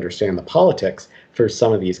actually understand the politics for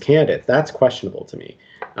some of these candidates? That's questionable to me.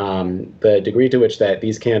 The degree to which that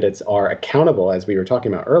these candidates are accountable, as we were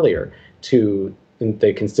talking about earlier, to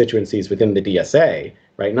the constituencies within the DSA,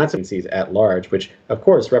 right? Not constituencies at large, which of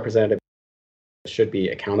course representatives should be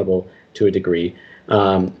accountable to a degree,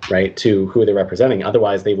 right, to who they're representing.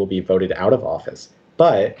 Otherwise, they will be voted out of office.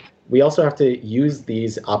 But we also have to use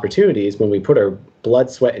these opportunities when we put our blood,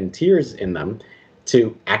 sweat, and tears in them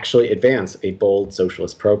to actually advance a bold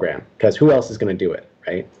socialist program. Because who else is going to do it,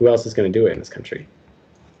 right? Who else is going to do it in this country?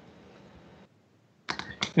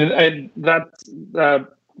 And that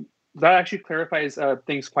actually clarifies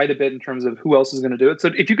things quite a bit in terms of who else is going to do it. So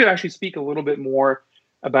if you could actually speak a little bit more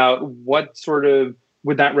about what sort of,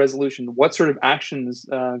 with that resolution, what sort of actions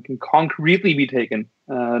can concretely be taken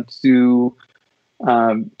to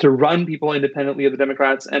run people independently of the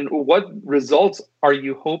Democrats, and what results are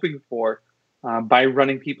you hoping for by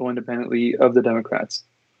running people independently of the Democrats?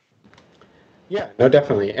 Yeah, no,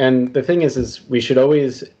 definitely. And the thing is we should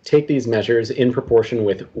always take these measures in proportion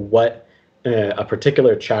with what a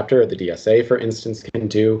particular chapter of the DSA, for instance, can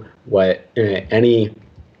do, what any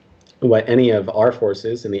of our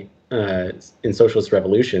forces in the in Socialist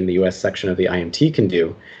Revolution, the U.S. section of the IMT, can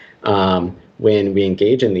do when we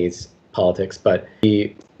engage in these politics. But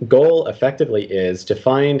the goal effectively is to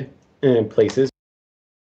find places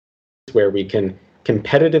where we can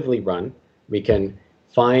competitively run. We can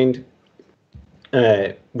find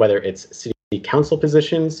whether it's city council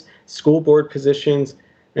positions, school board positions,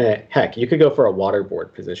 Heck, you could go for a water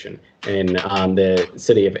board position in the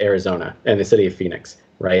city of Arizona and the city of Phoenix,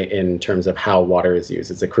 right? In terms of how water is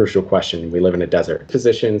used. It's a crucial question. We live in a desert.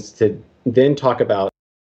 Positions to then talk about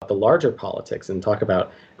the larger politics and talk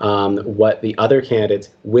about what the other candidates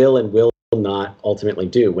will and will not ultimately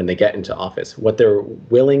do when they get into office, what they're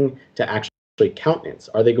willing to actually countenance.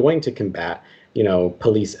 Are they going to combat,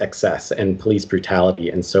 police excess and police brutality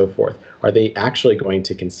and so forth? Are they actually going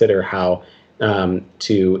to consider how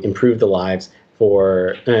to improve the lives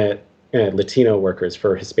for Latino workers,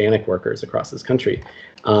 for Hispanic workers across this country?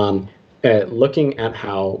 Looking at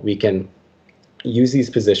how we can use these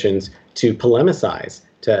positions to polemicize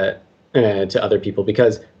to other people,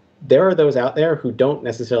 because there are those out there who don't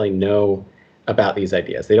necessarily know about these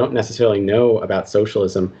ideas. They don't necessarily know about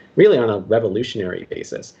socialism really on a revolutionary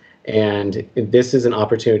basis. And this is an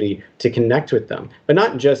opportunity to connect with them, but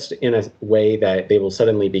not just in a way that they will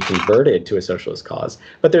suddenly be converted to a socialist cause,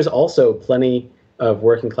 but there's also plenty of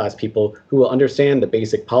working class people who will understand the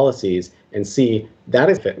basic policies and see that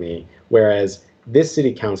is fit me, whereas this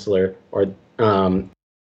city councilor or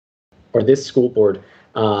this school board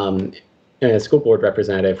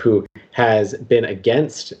representative who has been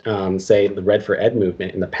against, say, the Red for Ed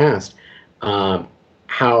movement in the past,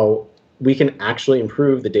 how we can actually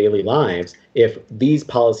improve the daily lives if these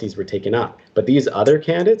policies were taken up. But these other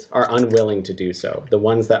candidates are unwilling to do so. The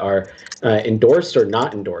ones that are endorsed or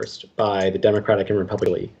not endorsed by the Democratic and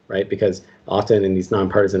Republican, right? Because often in these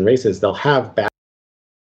nonpartisan races, they'll have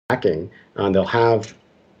backing, they'll have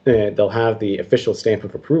the official stamp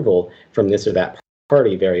of approval from this or that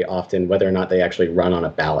party very often, whether or not they actually run on a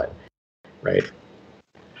ballot, right?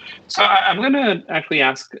 So I'm going to actually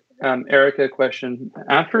ask Erica a question.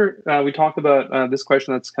 After we talk about this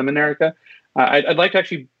question that's come in, Erica, I'd like to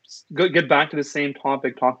actually get back to the same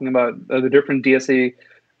topic, talking about the different DSA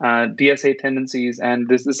tendencies and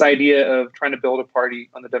this idea of trying to build a party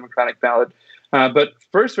on the Democratic ballot. But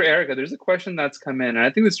first, for Erica, there's a question that's come in, and I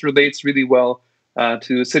think this relates really well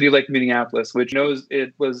to a city like Minneapolis, which knows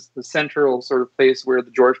it was the central sort of place where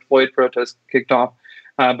the George Floyd protest kicked off.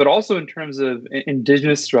 But also in terms of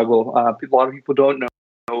indigenous struggle, a lot of people don't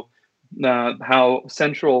know how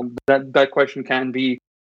central that question can be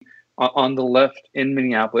on the left in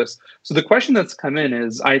Minneapolis. So the question that's come in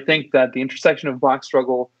is, I think that the intersection of Black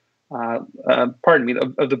struggle, of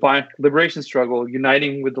the Black liberation struggle,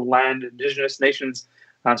 uniting with the land, indigenous nations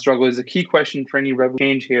struggle is a key question for any revolution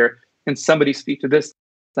change here. Can somebody speak to this?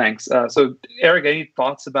 Thanks. So Eric, any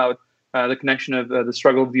thoughts about the connection of the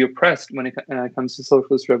struggle of the oppressed when it comes to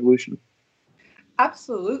socialist revolution?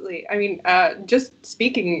 Absolutely. I mean, just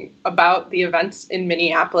speaking about the events in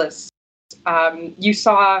Minneapolis, you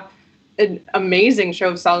saw an amazing show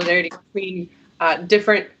of solidarity between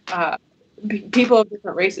different people of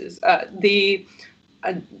different races.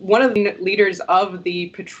 One of the leaders of the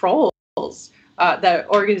patrols, the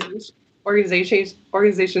organizations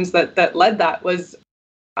that led that was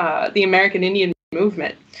the American Indian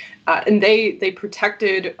Movement. And they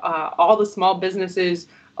protected all the small businesses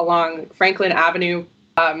along Franklin Avenue.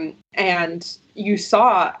 And you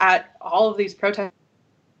saw at all of these protests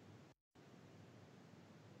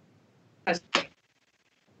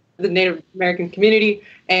the Native American community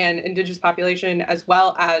and indigenous population, as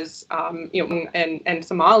well as and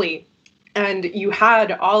Somali. And you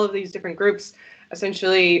had all of these different groups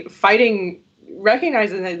essentially fighting,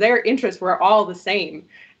 recognizing that their interests were all the same.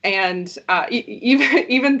 And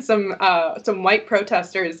even some white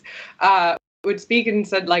protesters would speak and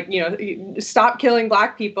said, stop killing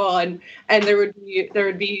Black people, and there would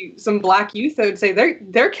be some Black youth that would say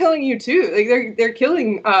they're killing you too, like they're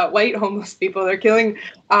killing white homeless people, they're killing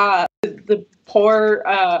the poor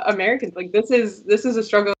Americans. Like this is a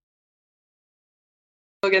struggle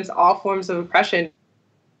against all forms of oppression.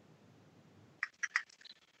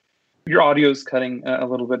 Your audio is cutting a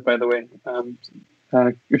little bit, by the way.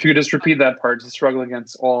 If you could just repeat that part, the struggle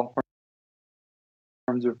against all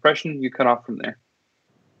forms of oppression, you cut off from there.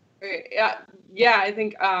 Yeah. I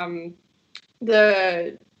think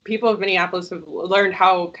the people of Minneapolis have learned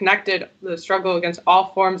how connected the struggle against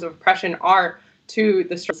all forms of oppression are to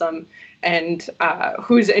the struggle, and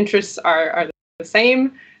whose interests are the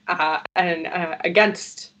same, and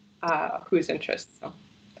against whose interests. So.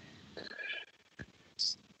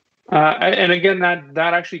 And again,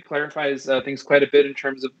 that actually clarifies things quite a bit in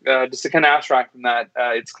terms of just to kind of abstract from that.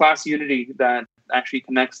 It's class unity that actually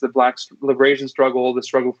connects the Black liberation struggle, the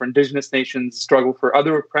struggle for indigenous nations, the struggle for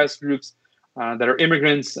other oppressed groups that are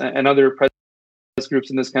immigrants and other oppressed groups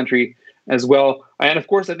in this country as well. And of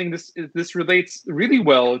course, I think this relates really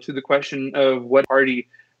well to the question of what party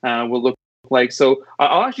will look like. So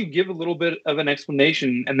I'll actually give a little bit of an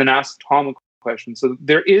explanation and then ask Tom a question. So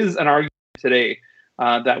there is an argument today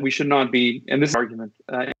that we should not be, and this argument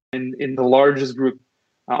in the largest group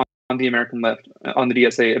on the American left, on the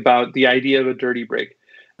DSA, about the idea of a dirty break.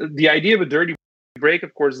 The idea of a dirty break,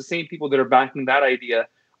 of course, the same people that are backing that idea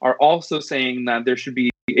are also saying that there should be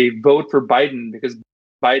a vote for Biden because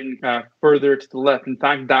Biden further to the left. In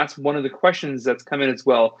fact, that's one of the questions that's come in as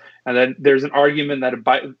well. And that there's an argument that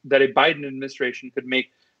a Biden administration could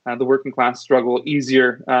make the working class struggle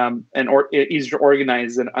easier easier to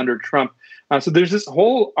organize than under Trump. So there's this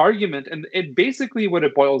whole argument, and it basically what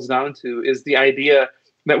it boils down to is the idea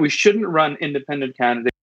that we shouldn't run independent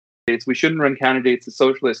candidates. We shouldn't run candidates as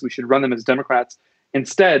socialists. We should run them as Democrats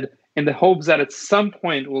instead, in the hopes that at some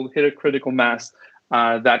point we'll hit a critical mass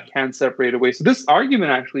that can separate away. So this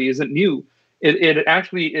argument actually isn't new. It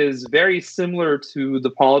actually is very similar to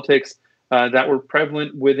the politics that were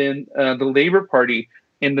prevalent within the Labour Party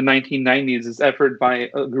in the 1990s, this effort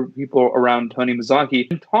by a group of people around Tony Mazzocchi.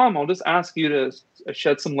 And Tom, I'll just ask you to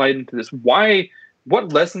shed some light into this.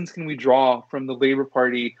 What lessons can we draw from the Labour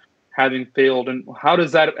Party having failed, and how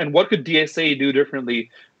does that, and what could DSA do differently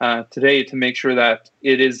today to make sure that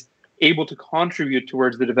it is able to contribute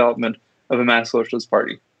towards the development of a mass socialist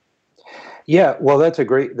party? Yeah, well, that's a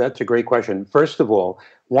great question. First of all,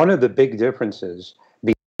 one of the big differences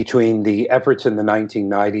between the efforts in the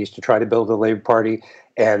 1990s to try to build a Labour Party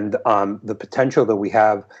and the potential that we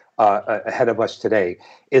have ahead of us today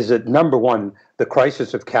is that, number one, the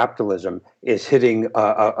crisis of capitalism is hitting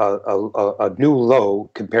a new low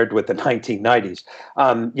compared with the 1990s.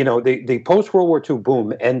 The post-World War II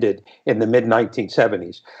boom ended in the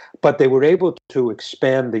mid-1970s, but they were able to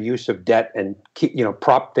expand the use of debt and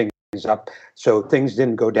prop things up, so things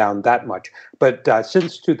didn't go down that much. But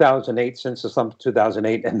since 2008, since the slump of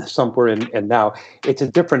 2008 and the slump we're in now, it's a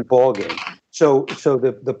different ballgame. So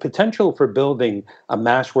the potential for building a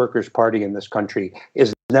mass workers' party in this country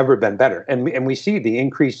is never been better. And we see the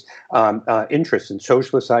increased interest in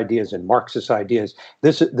socialist ideas and Marxist ideas.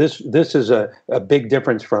 This is a big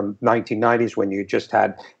difference from 1990s, when you just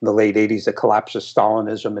had in the late 80s the collapse of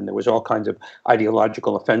Stalinism, and there was all kinds of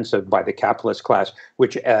ideological offensive by the capitalist class,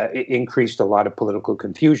 which increased a lot of political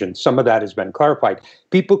confusion. Some of that has been clarified.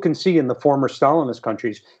 People can see in the former Stalinist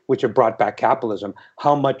countries, which have brought back capitalism,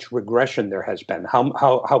 how much regression there has been,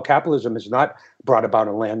 how capitalism has not brought about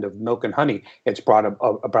a land of milk and honey. It's brought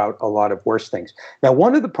about a lot of worse things. Now,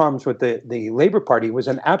 one of the problems with the Labour Party was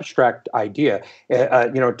an abstract idea.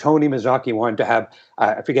 Tony Mazzocchi wanted to have,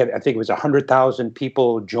 I think it was 100,000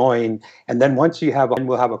 people join, and then once you have,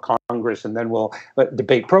 we'll have a Congress, and then we'll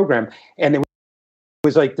debate program. And it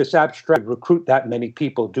was like this abstract, recruit that many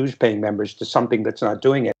people, dues-paying members, to something that's not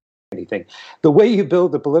doing it. Anything. The way you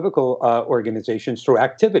build the political organizations through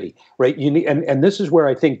activity, right? You need, and this is where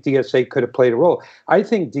I think DSA could have played a role. I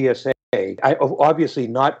think DSA, obviously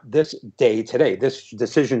not this day today. This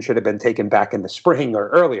decision should have been taken back in the spring or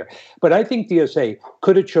earlier. But I think DSA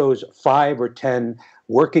could have chose 5 or 10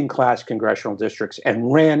 working class congressional districts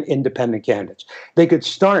and ran independent candidates. They could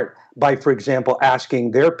start by, for example,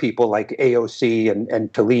 asking their people like AOC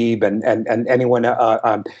and Tlaib and anyone,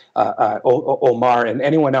 Omar and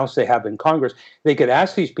anyone else they have in Congress, they could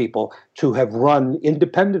ask these people to have run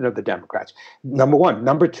independent of the Democrats. Number one.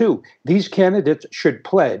 Number two, these candidates should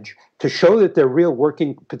pledge to show that they're real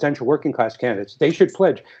potential working class candidates. They should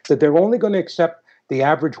pledge that they're only going to accept the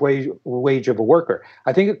average wage of a worker.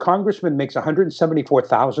 I think a congressman makes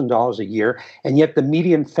 $174,000 a year, and yet the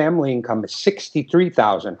median family income is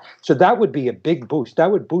 $63,000. So that would be a big boost.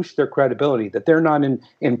 That would boost their credibility that they're not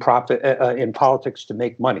in politics to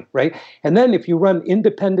make money, right? And then if you run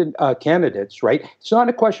independent candidates, right, it's not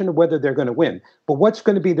a question of whether they're going to win, but what's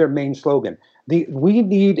going to be their main slogan? We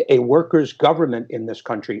need a workers' government in this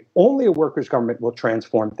country. Only a workers' government will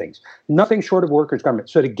transform things. Nothing short of a workers' government.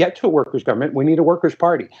 So to get to a workers' government, we need a workers'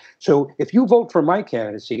 party. So if you vote for my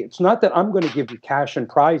candidacy, it's not that I'm going to give you cash and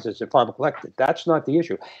prizes if I'm elected. That's not the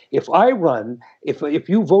issue. If I run, if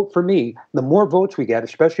you vote for me, the more votes we get,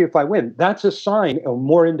 especially if I win, that's a sign, a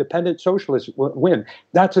more independent socialists win.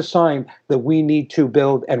 That's a sign that we need to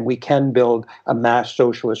build, and we can build, a mass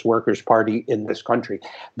socialist workers' party in this country.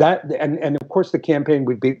 And of course, the campaign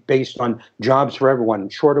would be based on jobs for everyone,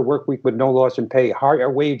 shorter work week with no loss in pay,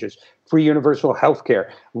 higher wages, free universal health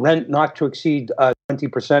care, rent not to exceed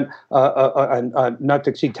 20%, not to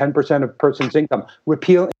exceed 10% of a person's income,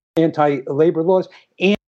 repeal anti-labor laws,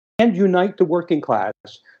 and unite the working class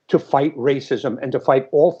to fight racism and to fight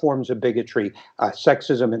all forms of bigotry,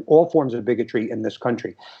 sexism, and all forms of bigotry in this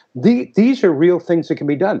country. These are real things that can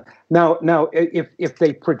be done. Now, if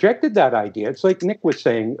they projected that idea, it's like Nick was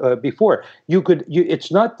saying before.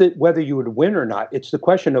 It's not that whether you would win or not. It's the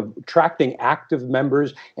question of attracting active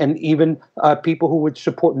members and even people who would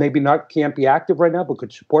support. Maybe can't be active right now, but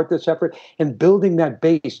could support this effort and building that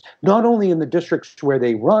base, not only in the districts where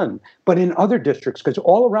they run, but in other districts, because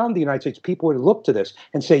all around the United States, people would look to this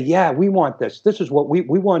and say, yeah, we want this. This is what we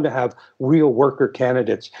want to have real worker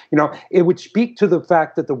candidates. It would speak to the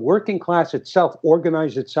fact that the working class itself,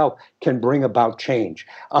 organized itself, can bring about change.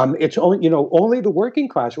 It's only the working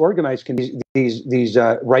class organized can these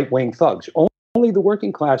right-wing thugs. Only the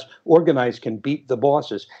working class organized can beat the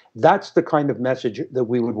bosses. That's the kind of message that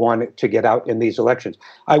we would want to get out in these elections.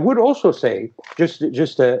 I would also say, just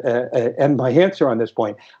to end my answer on this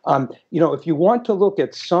point, if you want to look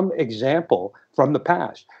at some example from the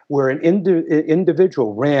past where an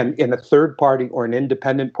individual ran in a third party or an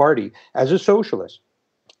independent party as a socialist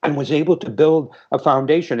and was able to build a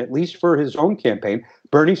foundation, at least for his own campaign,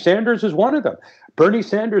 Bernie Sanders is one of them. Bernie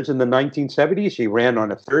Sanders in the 1970s, he ran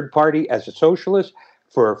on a third party as a socialist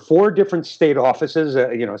for 4 different state offices,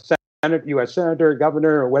 Senate, U.S. Senator,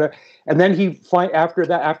 governor, or whatever. And then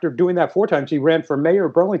after doing that 4 times, he ran for mayor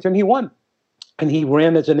of Burlington. He won. And he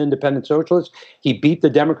ran as an independent socialist. He beat the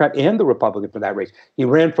Democrat and the Republican for that race. He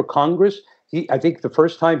ran for Congress. I think the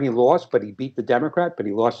first time he lost, but he beat the Democrat, but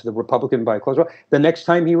he lost to the Republican by a close vote. The next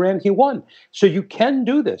time he ran, he won. So you can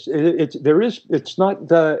do this. It's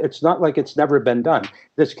not like it's never been done.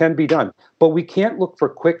 This can be done, but we can't look for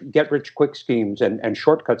quick get-rich-quick schemes and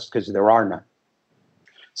shortcuts because there are none.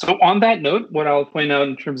 So on that note, what I'll point out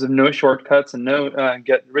in terms of no shortcuts and no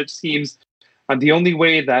get-rich schemes, the only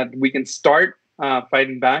way that we can start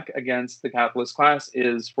fighting back against the capitalist class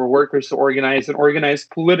is for workers to organize and organize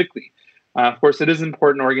politically. Of course, it is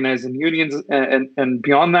important to organize in unions and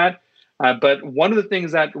beyond that. But one of the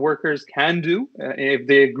things that workers can do, if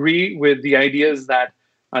they agree with the ideas that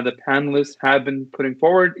the panelists have been putting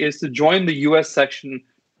forward, is to join the U.S. section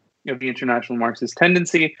of the International Marxist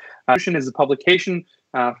Tendency. Is a publication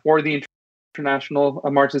for the International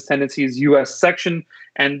Marxist Tendency's U.S. section.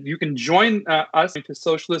 And you can join us to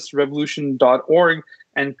socialistrevolution.org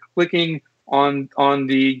and clicking on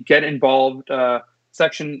the Get Involved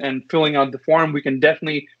section and filling out the form. We can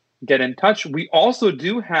definitely get in touch. We also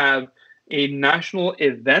do have a national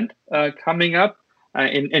event coming up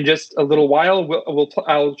in just a little while.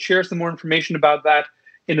 I'll share some more information about that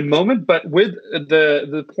in a moment. But with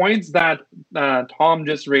the points that Tom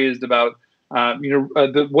just raised about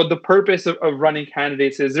what the purpose of running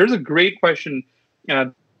candidates is, there's a great question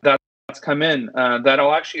that's come in that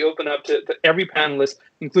I'll actually open up to every panelist,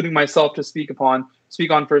 including myself, to speak on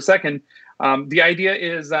for a second. The idea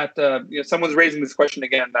is that someone's raising this question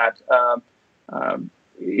again, that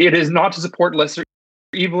it is not to support lesser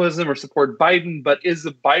evilism or support Biden, but is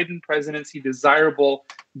the Biden presidency desirable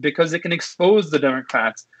because it can expose the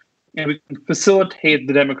Democrats and we can facilitate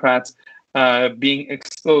the Democrats being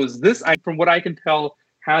exposed? This, from what I can tell,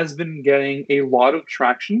 has been getting a lot of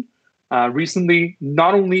traction recently,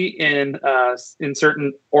 not only in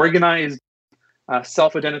certain organized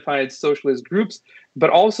self-identified socialist groups, but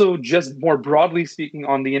also just more broadly speaking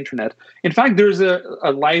on the internet. In fact, there's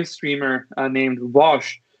a live streamer named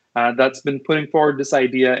Vosh that's been putting forward this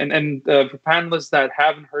idea. And for panelists that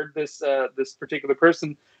haven't heard this particular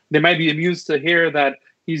person, they might be amused to hear that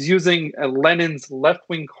he's using Lenin's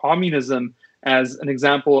left-wing communism as an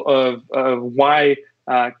example of why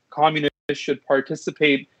communists should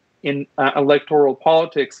participate in electoral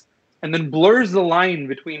politics, and then blurs the line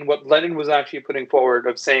between what Lenin was actually putting forward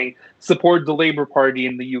of saying support the Labour Party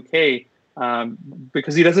in the UK,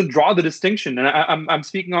 because he doesn't draw the distinction. And I'm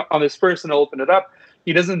speaking on this first, and I'll open it up.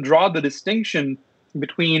 He doesn't draw the distinction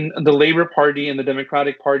between the Labour Party and the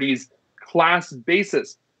Democratic Party's class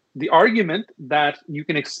basis. The argument that you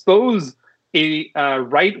can expose a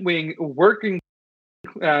right-wing working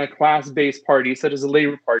class-based party, such as the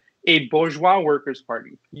Labour Party, a bourgeois workers'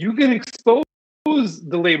 party, you can expose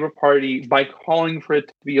the Labour Party by calling for it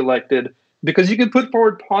to be elected because you can put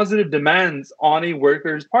forward positive demands on a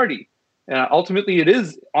workers' party. Ultimately, it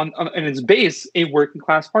is on its base a working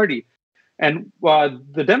class party. And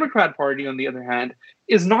the Democrat Party, on the other hand,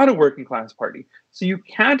 is not a working class party. So you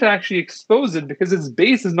can't actually expose it because its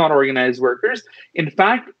base is not organized workers. In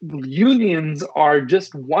fact, unions are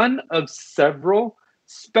just one of several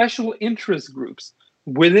special interest groups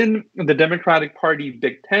within the Democratic Party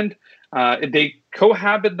big tent. They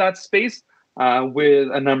cohabit that space with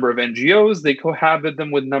a number of NGOs. They cohabit them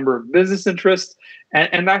with a number of business interests.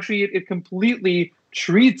 And actually, it completely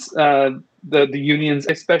treats the unions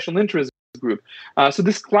a special interest group. So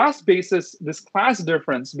this class basis, this class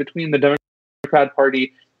difference between the Democrat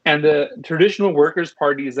Party and the traditional workers'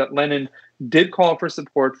 parties that Lenin did call for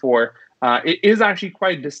support for, it is actually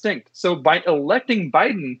quite distinct. So by electing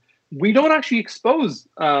Biden, we don't actually expose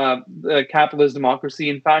the capitalist democracy.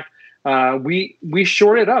 In fact, we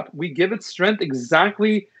shore it up. We give it strength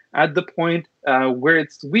exactly at the point where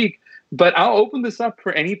it's weak. But I'll open this up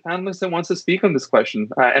for any panelist that wants to speak on this question.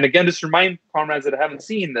 And again, just remind comrades that haven't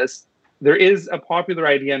seen this, there is a popular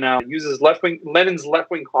idea now that uses Lenin's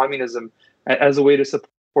left-wing communism as a way to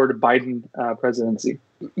support a Biden presidency.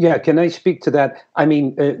 Yeah, can I speak to that? I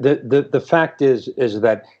mean, the fact is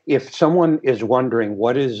that if someone is wondering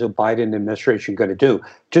what is a Biden administration going to do,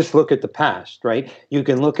 just look at the past, right? You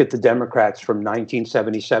can look at the Democrats from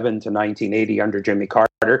 1977 to 1980 under Jimmy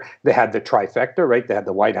Carter. They had the trifecta, right? They had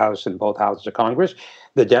the White House and both houses of Congress.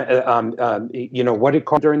 What did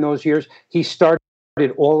Carter during those years? He started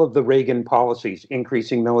all of the Reagan policies,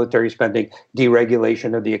 increasing military spending,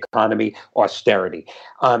 deregulation of the economy, austerity.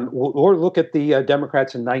 Or look at the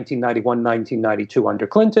Democrats in 1991, 1992 under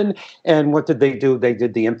Clinton. And what did they do? They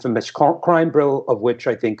did the infamous crime bill, of which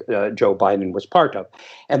I think Joe Biden was part of.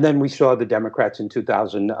 And then we saw the Democrats in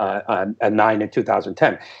 2009 and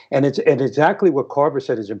 2010. And it's exactly what Carver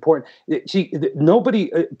said is important. See,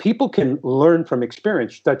 people can learn from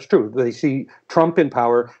experience. That's true. They see Trump in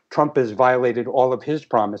power. Trump has violated all of his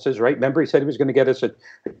promises, right? Remember, he said he was going to get us a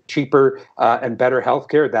cheaper and better health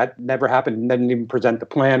care. That never happened. He didn't even present the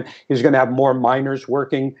plan. He was going to have more miners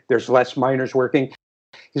working. There's less miners working.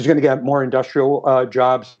 He's going to get more industrial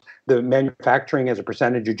jobs. The manufacturing as a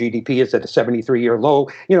percentage of GDP is at a 73-year low.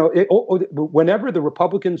 Whenever the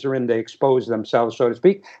Republicans are in, they expose themselves, so to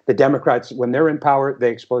speak. The Democrats, when they're in power,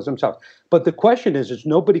 they expose themselves. But the question is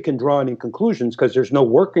nobody can draw any conclusions because there's no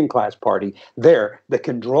working class party there that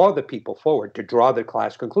can draw the people forward to draw the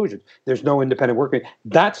class conclusions. There's no independent working.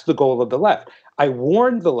 That's the goal of the left. I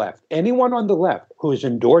warned the left, anyone on the left who is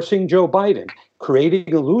endorsing Joe Biden, creating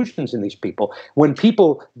illusions in these people, when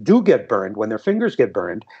people do get burned, when their fingers get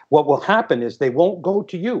burned, what will happen is they won't go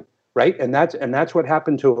to you, right? And that's what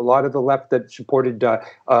happened to a lot of the left that supported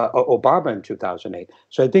Obama in 2008.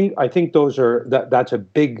 So I think that's a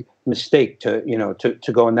big mistake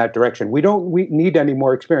to go in that direction. We need any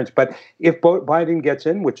more experience, but if Biden gets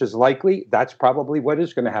in, which is likely, that's probably what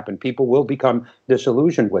is going to happen. People will become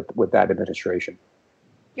disillusioned with that administration.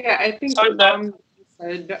 Yeah, I think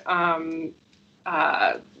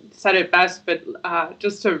said it best, but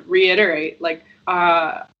just to reiterate,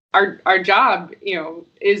 our job,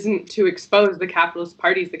 isn't to expose the capitalist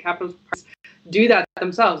parties. The capitalist parties do that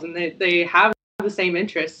themselves, and they have the same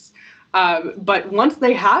interests. But once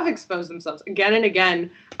they have exposed themselves again and again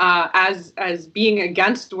as being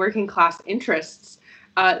against working class interests,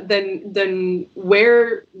 then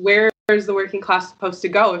where is the working class supposed to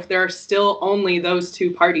go if there are still only those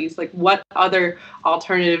two parties? Like, what other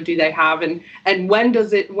alternative do they have, and when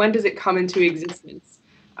does it come into existence?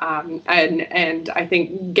 And I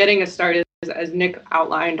think getting us started, as Nick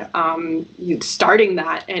outlined, starting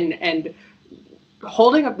that and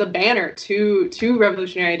holding up the banner to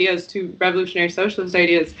revolutionary ideas, to revolutionary socialist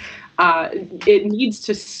ideas, it needs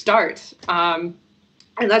to start. And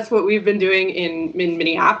that's what we've been doing in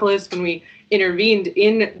Minneapolis when we intervened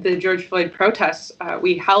in the George Floyd protests.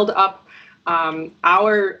 We held up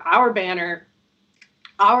our banner,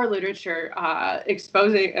 our literature,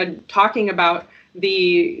 exposing and talking about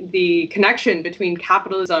the connection between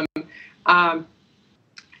capitalism,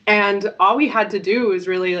 and all we had to do was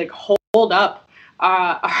really hold up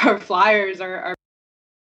our flyers, our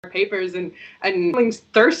papers, and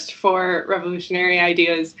thirst for revolutionary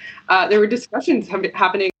ideas. There were discussions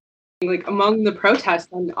happening among the protests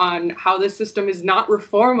on how this system is not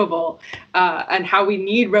reformable, and how we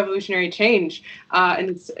need revolutionary change,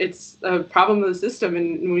 and it's a problem of the system.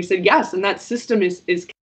 And we said yes, and that system is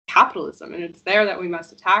capitalism, and it's there that we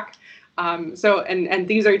must attack. And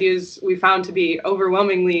these ideas we found to be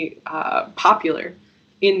overwhelmingly popular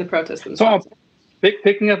in the protests themselves. So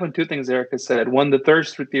picking up on two things Erica said, one, the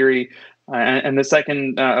thirst for theory, and the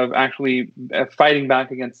second of actually fighting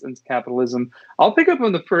back against capitalism. I'll pick up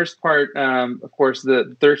on the first part, of course,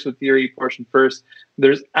 the thirst for theory portion first.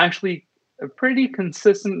 There's actually a pretty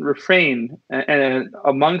consistent refrain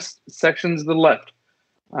amongst sections of the left,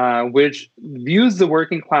 which views the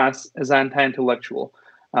working class as anti-intellectual.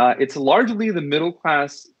 It's largely the middle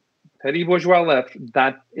class, petty bourgeois left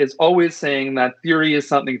that is always saying that theory is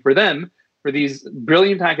something for them, for these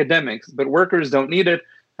brilliant academics, but workers don't need it.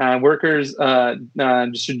 Workers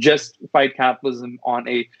should just fight capitalism on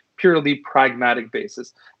a purely pragmatic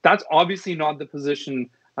basis. That's obviously not the position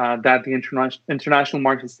that the international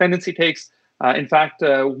Marxist tendency takes. In fact,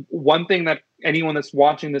 one thing that anyone that's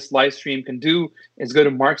watching this live stream can do is go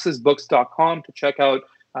to marxistbooks.com to check out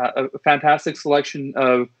a fantastic selection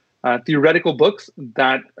of theoretical books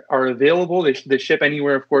that are available. They ship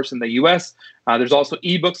anywhere, of course, in the US. There's also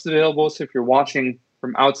ebooks available. So if you're watching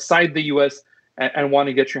from outside the US and want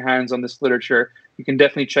to get your hands on this literature, you can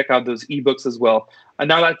definitely check out those ebooks as well.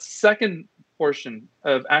 Now, that second portion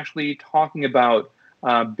of actually talking about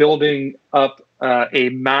building up a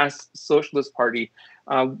mass socialist party,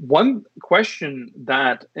 one question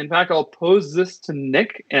that, in fact, I'll pose this to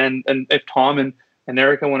Nick, and if Tom and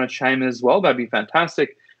Erica want to chime in as well, that'd be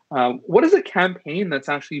fantastic. What is a campaign that's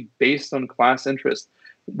actually based on class interest?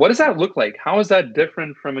 What does that look like? How is that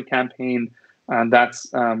different from a campaign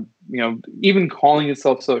that's, even calling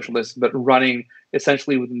itself socialist, but running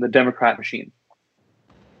essentially within the Democrat machine?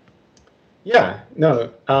 Yeah,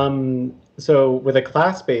 no. So with a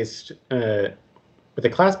class-based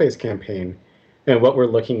campaign, what we're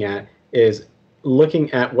looking at is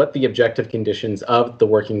looking at what the objective conditions of the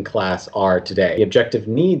working class are today, the objective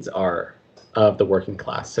needs are of the working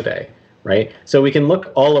class today, right? So we can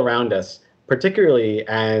look all around us, particularly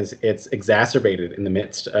as it's exacerbated in the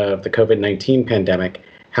midst of the COVID-19 pandemic,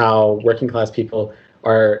 how working class people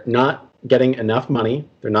are not getting enough money,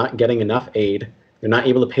 they're not getting enough aid, they're not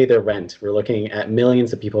able to pay their rent. We're looking at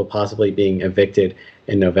millions of people possibly being evicted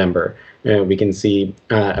in November. We can see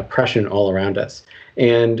oppression all around us.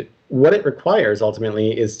 And what it requires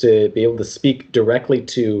ultimately is to be able to speak directly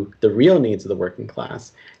to the real needs of the working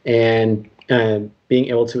class and being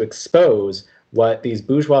able to expose what these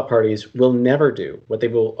bourgeois parties will never do, what they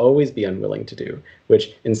will always be unwilling to do,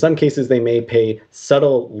 which in some cases they may pay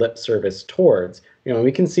subtle lip service towards.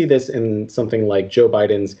 We can see this in something like Joe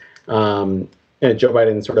Biden's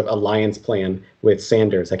sort of alliance plan with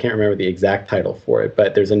Sanders. I can't remember the exact title for it,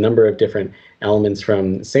 but there's a number of different elements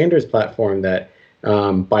from Sanders' platform that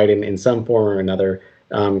Biden in some form or another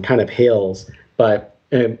kind of hails, but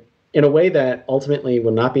in a way that ultimately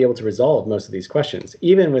will not be able to resolve most of these questions,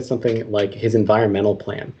 even with something like his environmental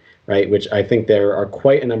plan, right? Which I think there are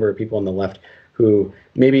quite a number of people on the left who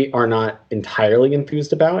maybe are not entirely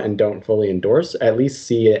enthused about and don't fully endorse, at least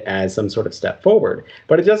see it as some sort of step forward.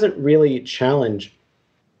 But it doesn't really challenge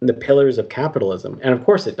the pillars of capitalism. And of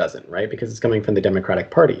course it doesn't, right? Because it's coming from the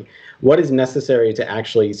Democratic Party. What is necessary to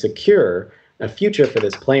actually secure a future for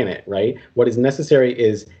this planet, right? What is necessary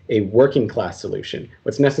is a working class solution.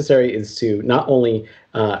 What's necessary is to not only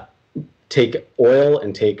take oil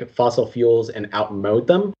and take fossil fuels and outmode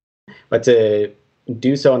them, but to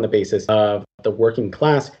do so on the basis of the working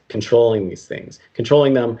class controlling these things,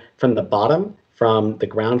 controlling them from the bottom, from the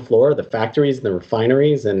ground floor, the factories, the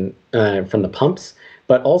refineries, and from the pumps,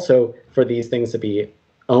 but also for these things to be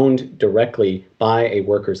owned directly by a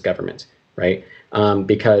workers' government, right?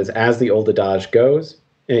 Because as the old adage goes,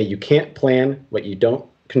 you can't plan what you don't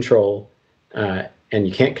control, and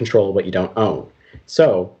you can't control what you don't own.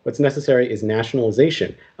 So what's necessary is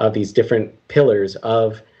nationalization of these different pillars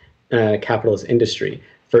of capitalist industry,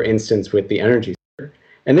 for instance, with the energy sector.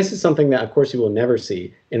 And this is something that, of course, you will never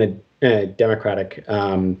see in a Democratic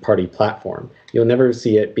Party platform. You'll never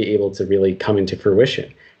see it be able to really come into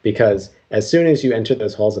fruition, because as soon as you enter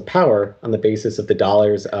those halls of power on the basis of the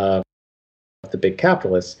dollars of the big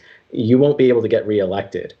capitalists, you won't be able to get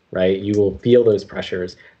reelected, right? You will feel those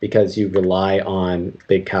pressures because you rely on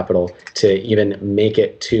big capital to even make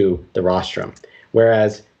it to the rostrum.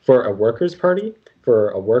 Whereas for a workers' party,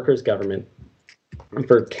 for a workers' government,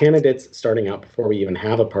 for candidates starting out before we even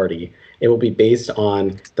have a party, it will be based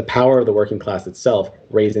on the power of the working class itself,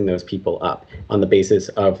 raising those people up on the basis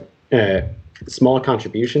of small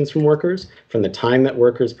contributions from workers, from the time that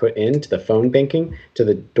workers put into the phone banking, to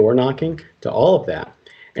the door knocking, to all of that.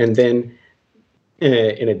 And then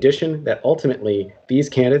in addition, that ultimately these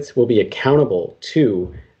candidates will be accountable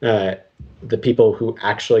to the people who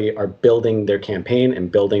actually are building their campaign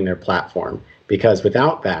and building their platform. Because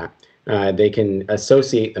without that, they can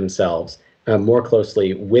associate themselves more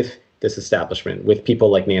closely with this establishment, with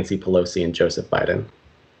people like Nancy Pelosi and Joseph Biden.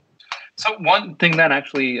 So one thing that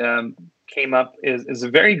actually came up is a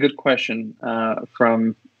very good question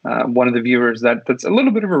from one of the viewers that's a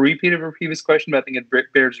little bit of a repeat of a previous question, but I think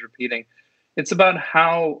it bears repeating. It's about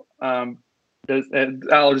how, I'll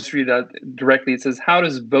just read that directly. It says, how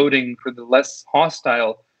does voting for the less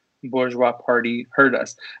hostile bourgeois party hurt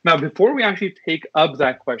us? Now, before we actually take up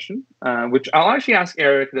that question, which I'll actually ask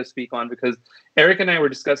Eric to speak on, because Eric and I were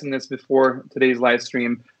discussing this before today's live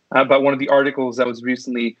stream about one of the articles that was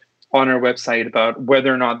recently on our website about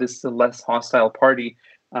whether or not this is a less hostile party.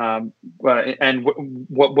 and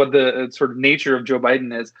what the sort of nature of Joe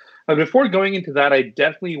Biden is. Before going into that, I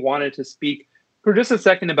definitely wanted to speak for just a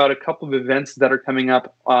second about a couple of events that are coming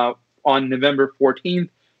up on November 14th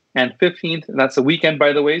and 15th. And that's a weekend,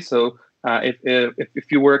 by the way. So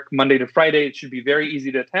if you work Monday to Friday, it should be very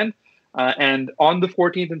easy to attend. And on the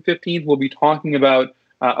 14th and 15th, we'll be talking about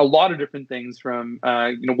a lot of different things from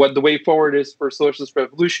what the way forward is for socialist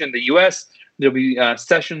revolution in the U.S. There'll be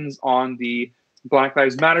sessions on the Black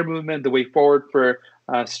Lives Matter movement, the way forward for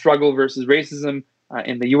struggle versus racism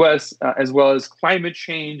in the U.S., as well as climate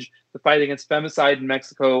change, the fight against femicide in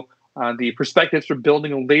Mexico, the perspectives for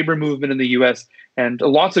building a labor movement in the U.S., and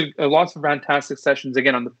lots of fantastic sessions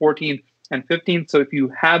again on the 14th and 15th. So if you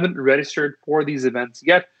haven't registered for these events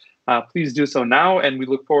yet, please do so now, and we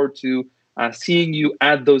look forward to seeing you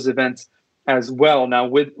at those events as well. Now,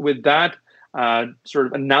 with that sort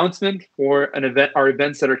of announcement for our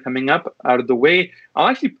events that are coming up out of the way, I'll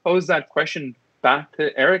actually pose that question back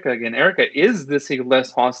to Erica again. Erica, is this a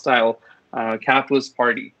less hostile capitalist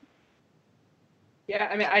party? Yeah,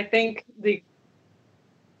 I mean, I think the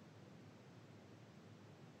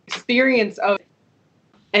experience of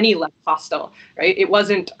any less hostile, right? It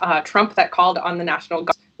wasn't Trump that called on the National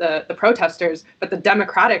Guard, the protesters, but the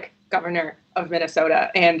Democratic governor of Minnesota.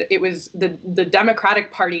 And it was the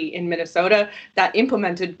Democratic Party in Minnesota that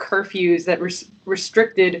implemented curfews that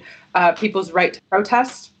restricted people's right to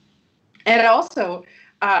protest. And also,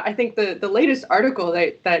 I think the latest article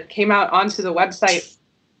that came out onto the website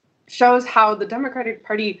shows how the Democratic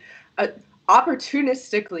Party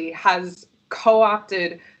opportunistically has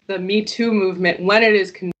co-opted the Me Too movement when it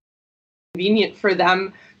is convenient for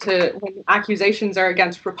them when accusations are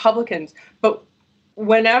against Republicans. But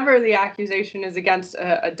whenever the accusation is against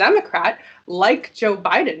a Democrat, like Joe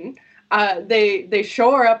Biden, they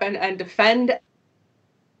shore up and defend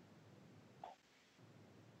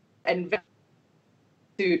and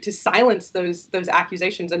to silence those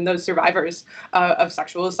accusations and those survivors of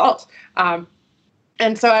sexual assault.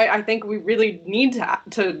 And so I think we really need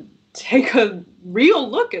to take a real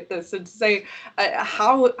look at this and say,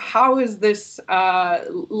 how is this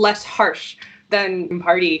less harsh than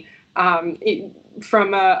party?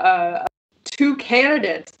 From two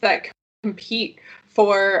candidates that compete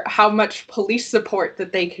for how much police support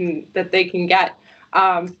that they can get.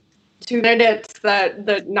 Two candidates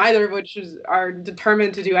that neither of which are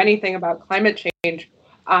determined to do anything about climate change.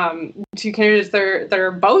 Two candidates that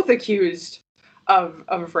are both accused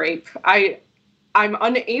of rape. I'm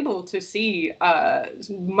unable to see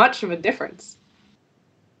much of a difference.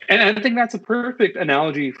 And I think that's a perfect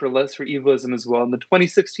analogy for lesser evilism as well. In the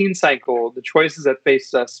 2016 cycle, the choices that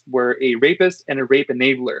faced us were a rapist and a rape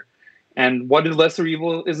enabler. And what did lesser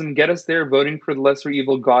evilism get us there? Voting for the lesser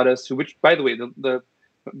evil got us to, which, by the way, the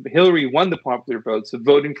Hillary won the popular vote. So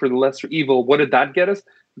voting for the lesser evil, what did that get us?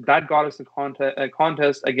 That got us a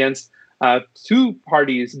contest against two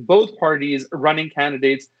parties, both parties running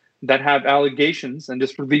candidates that have allegations. And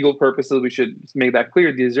just for legal purposes, we should make that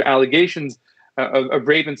clear. These are allegations of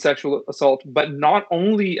rape and sexual assault, but not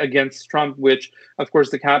only against Trump, which, of course,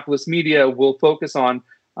 the capitalist media will focus on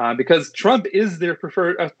because Trump is their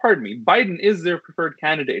preferred, Biden is their preferred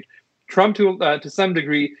candidate. Trump, to some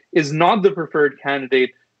degree, is not the preferred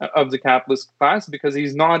candidate of the capitalist class because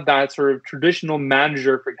he's not that sort of traditional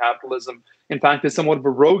manager for capitalism. In fact, it's somewhat of a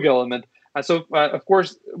rogue element. So, of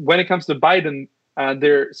course, when it comes to Biden,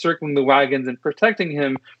 they're circling the wagons and protecting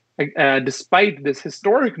him despite this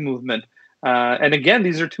historic movement. And again,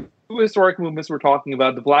 these are two historic movements we're talking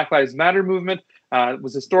about. The Black Lives Matter movement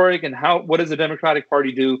was historic, and what does the Democratic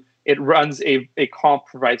Party do? It runs a comp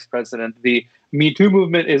for vice president. The Me Too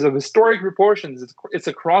movement is of historic proportions. It's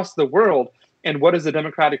across the world. And what does the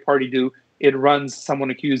Democratic Party do? It runs someone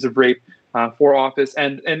accused of rape for office.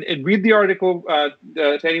 And read the article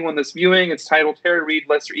to anyone that's viewing. It's titled Tara Reade,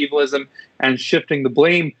 Lesser Evilism and Shifting the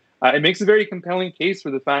Blame. It makes a very compelling case for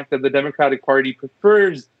the fact that the Democratic Party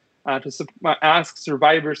prefers to ask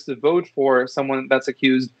survivors to vote for someone that's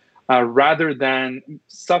accused rather than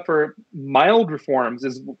suffer mild reforms,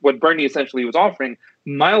 is what Bernie essentially was offering,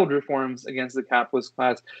 mild reforms against the capitalist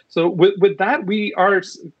class. So with that, we are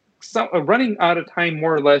running out of time,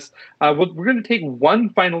 more or less. We're going to take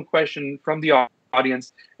one final question from the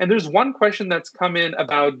audience. And there's one question that's come in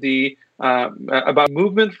about the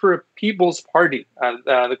Movement for a People's Party.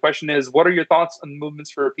 The question is, what are your thoughts on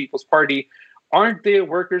Movements for a People's Party? Aren't they a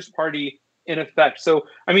workers' party in effect? So,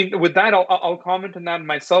 I mean, with that, I'll comment on that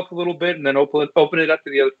myself a little bit and then open it up to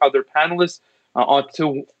the other panelists.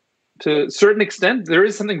 To a certain extent, there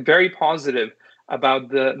is something very positive about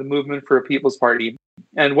the Movement for a People's Party.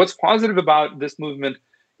 And what's positive about this movement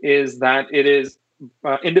is that it is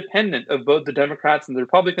independent of both the Democrats and the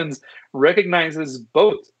Republicans, recognizes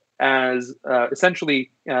both as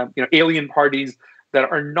essentially alien parties that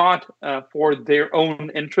are not for their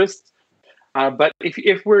own interests. But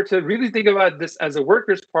if we're to really think about this as a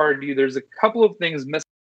workers' party, there's a couple of things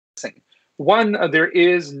missing. One, there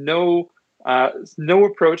is no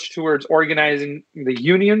approach towards organizing the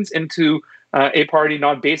unions into a party,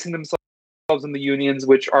 not basing themselves in the unions,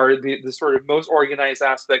 which are the sort of most organized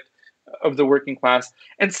aspect of the working class.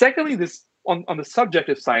 And secondly, this on the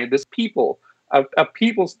subjective side, this a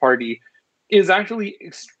people's party is actually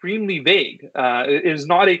extremely vague. It is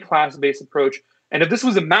not a class-based approach. And if this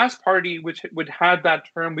was a mass party, which would have that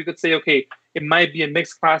term, we could say, okay, it might be a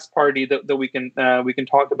mixed class party that we can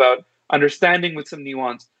talk about, understanding with some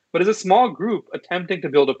nuance. But as a small group attempting to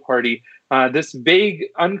build a party, this vague,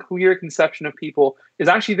 unclear conception of people is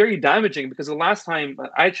actually very damaging, because the last time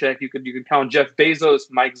I checked, you could count Jeff Bezos,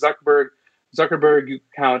 Mike Zuckerberg, you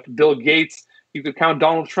could count Bill Gates, you could count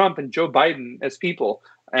Donald Trump and Joe Biden as people.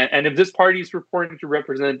 And if this party is purporting to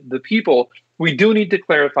represent the people, we do need to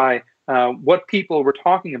clarify what people we're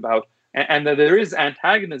talking about, and that there is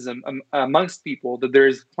antagonism amongst people, that there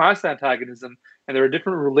is class antagonism, and there are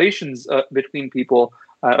different relations between people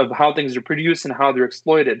of how things are produced and how they're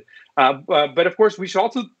exploited. But of course, we should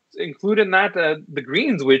also include in that the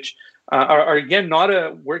Greens, which are again not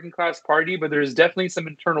a working class party, but there's definitely some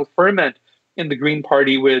internal ferment in the Green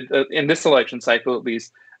Party with in this election cycle, at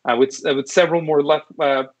least, with several more left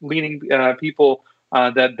leaning people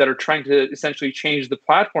that are trying to essentially change the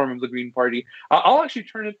platform of the Green Party. I'll actually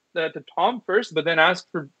turn it to Tom first, but then ask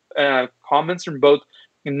for comments from both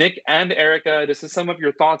Nick and Erica. This is some of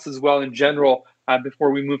your thoughts as well in general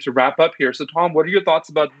before we move to wrap up here. So Tom, what are your thoughts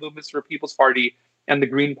about the Movements for a People's Party and the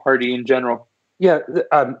Green Party in general? Yeah,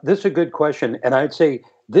 this is a good question. And I'd say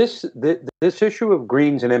this issue of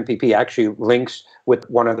Greens and MPP actually links with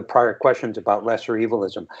one of the prior questions about lesser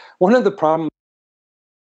evilism. One of the problems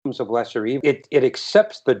of lesser evil, it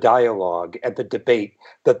accepts the dialogue and the debate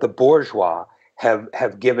that the bourgeois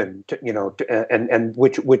have given to, and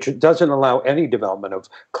which doesn't allow any development of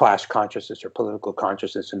class consciousness or political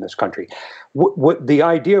consciousness in this country. What the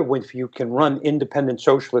idea, if you can run independent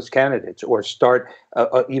socialist candidates or start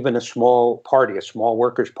even a small party, a small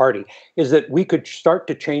workers' party, is that we could start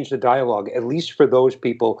to change the dialogue, at least for those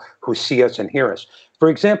people who see us and hear us. For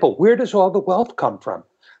example, where does all the wealth come from?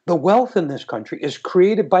 The wealth in this country is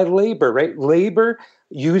created by labor, right? Labor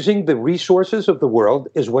using the resources of the world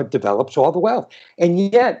is what develops all the wealth.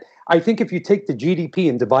 And yet, I think if you take the GDP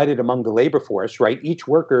and divide it among the labor force, right, each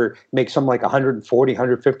worker makes something like $140,000,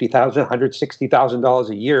 $150,000, $160,000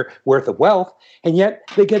 a year worth of wealth, and yet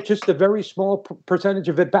they get just a very small percentage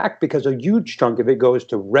of it back, because a huge chunk of it goes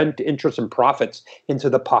to rent, interest, and profits into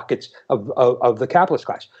the pockets of the capitalist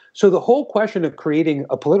class. So the whole question of creating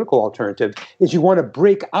a political alternative is you want to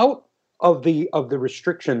break out of the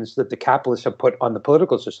restrictions that the capitalists have put on the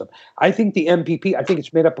political system. I think the MPP, I think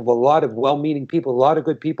it's made up of a lot of well-meaning people, a lot of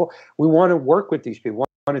good people. We want to work with these people.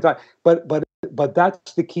 But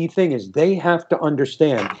that's the key thing, is they have to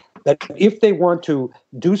understand that if they want to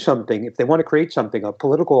do something, if they want to create something, a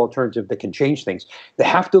political alternative that can change things, they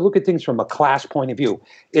have to look at things from a class point of view.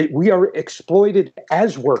 We are exploited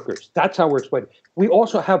as workers. That's how we're exploited. We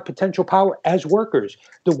also have potential power as workers.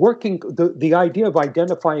 The idea of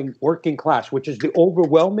identifying working class, which is the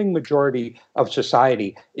overwhelming majority of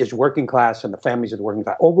society, is working class, and the families of the working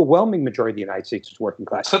class. Overwhelming majority of the United States is working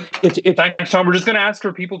class. So, thanks, Tom. We're just going to ask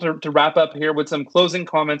for people to wrap up here with some closing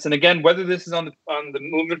comments. And again, whether this is on the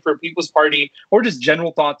Movement for a People's Party or just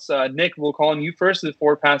general thoughts, Nick, we'll call on you first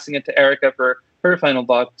before passing it to Erica for her final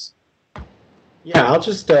thoughts. Yeah, I'll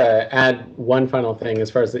just add one final thing as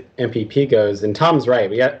far as the MPP goes. And Tom's right.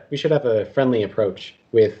 We should have a friendly approach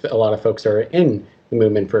with a lot of folks who are in the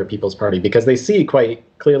Movement for a People's Party, because they see quite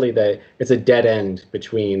clearly that it's a dead end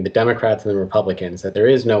between the Democrats and the Republicans, that there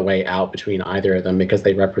is no way out between either of them, because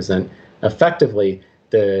they represent effectively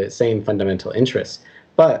the same fundamental interests.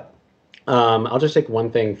 But I'll just take one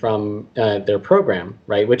thing from their program,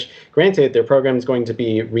 right? Which, granted, their program is going to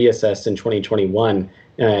be reassessed in 2021,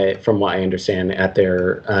 from what I understand, at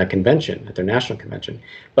their convention, at their national convention.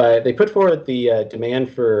 But they put forward the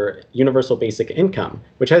demand for universal basic income,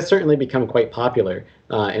 which has certainly become quite popular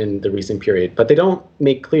in the recent period. But they don't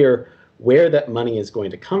make clear where that money is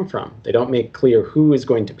going to come from. They don't make clear who is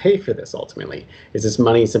going to pay for this ultimately. Is this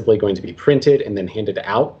money simply going to be printed and then handed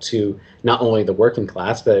out to not only the working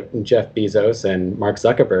class, but Jeff Bezos and Mark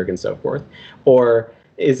Zuckerberg and so forth? Or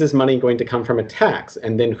is this money going to come from a tax?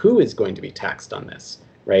 And then who is going to be taxed on this,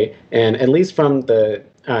 right? And at least from the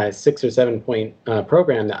 6 or 7 point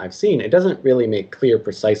program that I've seen, it doesn't really make clear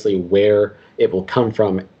precisely where it will come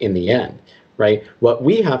from in the end, right? What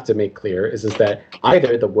we have to make clear is that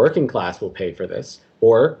either the working class will pay for this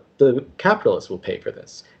or the capitalists will pay for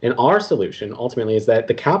this. And our solution ultimately is that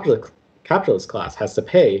the capitalist class has to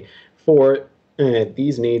pay for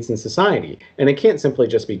these needs in society. And it can't simply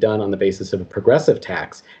just be done on the basis of a progressive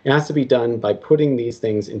tax. It has to be done by putting these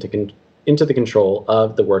things into the control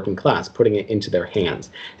of the working class, putting it into their hands.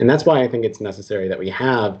 And that's why I think it's necessary that we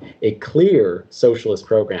have a clear socialist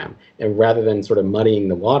program, and rather than sort of muddying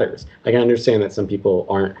the waters. I can understand that some people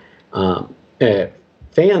aren't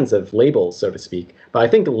fans of labels, so to speak, but I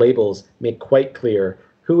think the labels make quite clear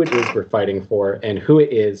who it is we're fighting for and who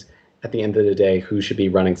it is at the end of the day who should be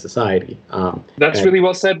running society. That's really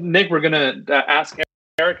well said, Nick. We're going to ask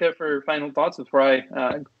Erica for final thoughts before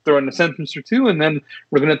I throw in a sentence or two, and then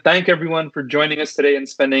we're going to thank everyone for joining us today and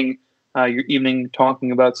spending your evening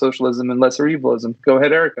talking about socialism and lesser evilism. Go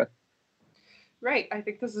ahead, Erica. Right. I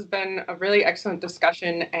think this has been a really excellent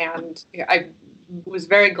discussion, and I was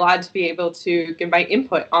very glad to be able to give my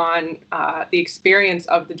input on the experience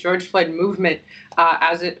of the George Floyd movement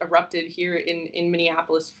as it erupted here in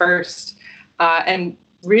Minneapolis first. And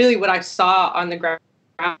really what I saw on the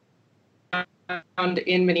ground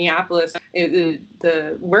in Minneapolis,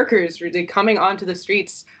 the workers really coming onto the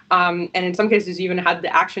streets, and in some cases you even had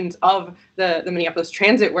the actions of the Minneapolis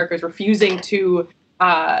transit workers refusing to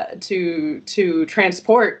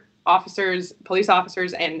transport police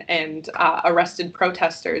officers and arrested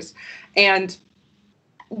protesters. And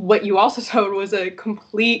what you also saw was a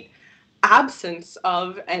complete absence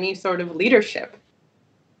of any sort of leadership.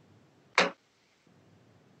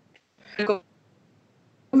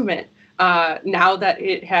 Movement. Now that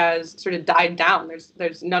it has sort of died down,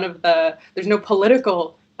 there's no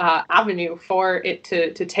political avenue for it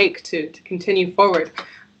to take to continue forward.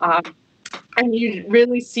 And you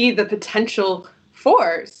really see the potential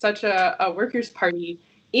for such a workers' party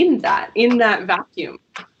in that vacuum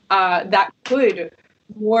that could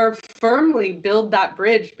more firmly build that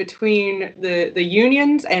bridge between the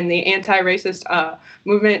unions and the anti-racist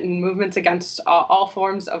movement and movements against all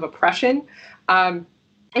forms of oppression.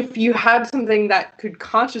 If you had something that could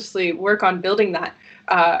consciously work on building that,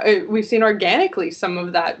 we've seen organically some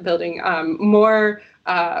of that building, more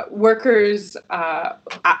workers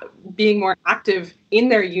being more active in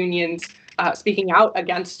their unions, speaking out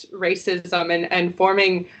against racism and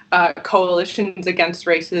forming coalitions against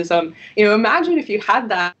racism. Imagine if you had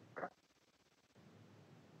that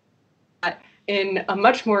in a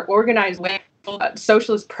much more organized way,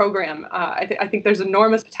 socialist program. I think there's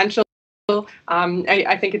enormous potential.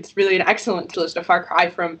 I think it's really an excellent socialist, a far cry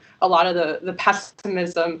from a lot of the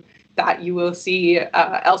pessimism that you will see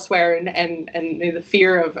elsewhere, and the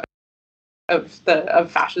fear of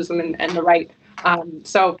fascism and the right.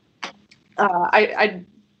 So I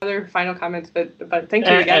other final comments, but thank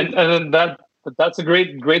you again. And that's a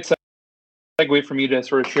great segue for me to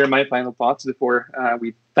sort of share my final thoughts before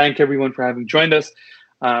we thank everyone for having joined us.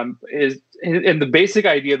 And the basic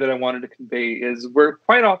idea that I wanted to convey is we're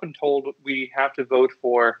quite often told we have to vote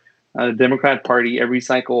for the Democrat Party every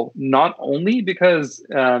cycle, not only because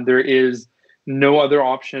there is no other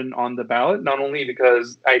option on the ballot, not only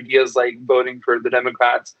because ideas like voting for the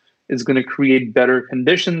Democrats is going to create better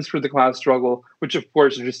conditions for the class struggle, which of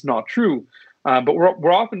course is just not true, but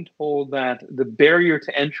we're often told that the barrier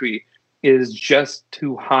to entry is just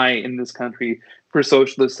too high in this country for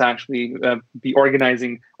socialists to actually be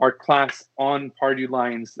organizing our class on party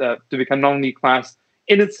lines to become not only a class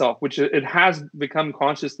in itself, which it has become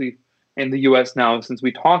consciously in the U.S. now, since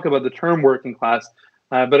we talk about the term working class,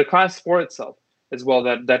 but a class for itself as well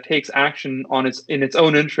that takes action in its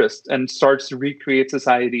own interest and starts to recreate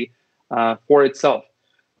society for itself.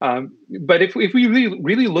 But if we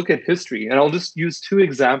really look at history, and I'll just use two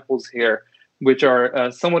examples here, which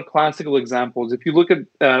are somewhat classical examples. If you look at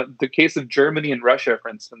the case of Germany and Russia, for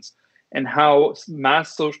instance, and how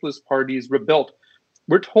mass socialist parties rebuilt,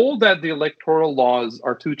 we're told that the electoral laws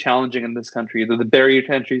are too challenging in this country, that the barrier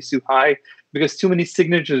to entry is too high because too many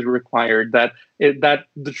signatures are required, that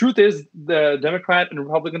the truth is the Democrat and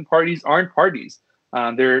Republican parties aren't parties.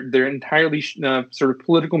 They're entirely sort of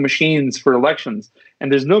political machines for elections,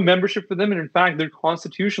 and there's no membership for them. And in fact, they're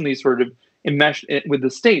constitutionally sort of enmeshed with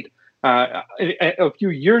the state. A few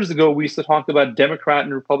years ago, we used to talk about Democrat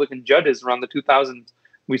and Republican judges around the 2000s.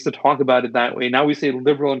 We used to talk about it that way. Now we say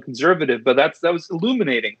liberal and conservative, but that was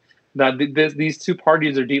illuminating that these two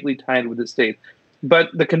parties are deeply tied with the state. But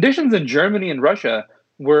the conditions in Germany and Russia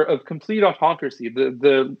were of complete autocracy.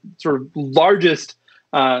 The sort of largest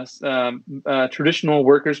traditional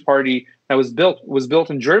workers' party that was built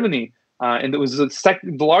in Germany, and it was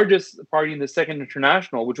the largest party in the Second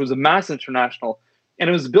International, which was a mass international, and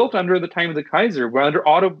it was built under the time of the Kaiser, where under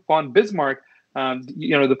Otto von Bismarck,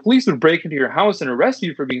 the police would break into your house and arrest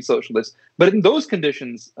you for being socialist. But in those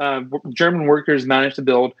conditions, German workers managed to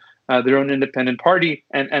build their own independent party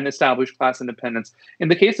and establish class independence. In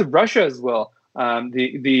the case of Russia as well,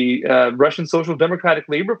 the Russian Social Democratic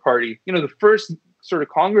Labor Party, the first sort of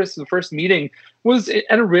Congress, the first meeting was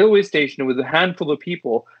at a railway station with a handful of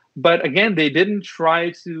people. But again, they didn't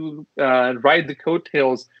try to ride the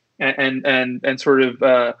coattails and sort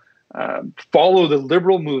of follow the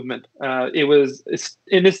liberal movement. It was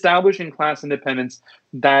in establishing class independence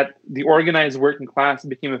that the organized working class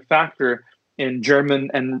became a factor in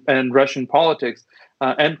German and Russian politics.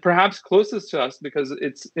 And perhaps closest to us, because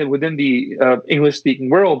it's within the English-speaking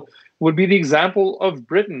world, would be the example of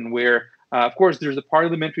Britain, where, of course, there's a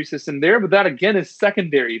parliamentary system there, but that, again, is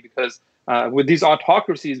secondary, because with these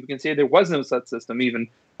autocracies, we can say there was no such system, even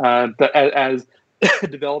as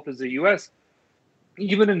developed as the U.S.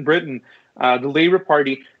 Even in Britain, the Labour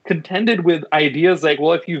Party contended with ideas like,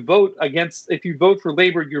 well, if you vote for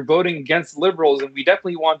Labour, you're voting against liberals, and we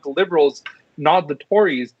definitely want the liberals, not the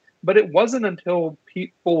Tories. But it wasn't until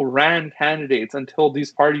people ran candidates, until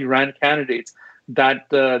these parties ran candidates, that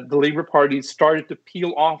the Labour Party started to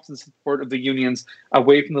peel off the support of the unions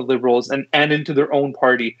away from the Liberals and into their own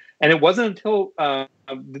party. And it wasn't until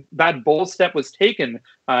that bold step was taken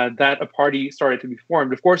that a party started to be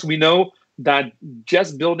formed. Of course, we know that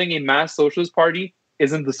just building a mass socialist party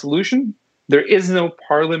isn't the solution. There is no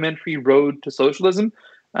parliamentary road to socialism.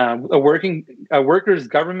 A workers'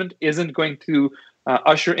 government isn't going to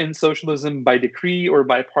usher in socialism by decree or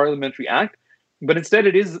by parliamentary act, but instead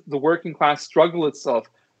it is the working class struggle itself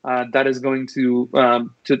that is going to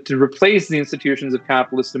replace the institutions of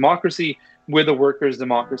capitalist democracy with a workers'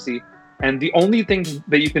 democracy. And the only thing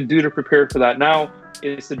that you can do to prepare for that now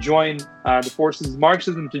is to join the forces of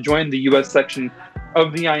Marxism, to join the U.S. section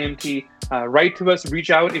of the IMT. Write to us,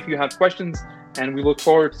 reach out if you have questions, and we look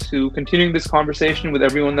forward to continuing this conversation with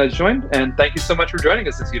everyone that's joined. And thank you so much for joining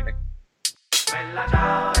us this evening.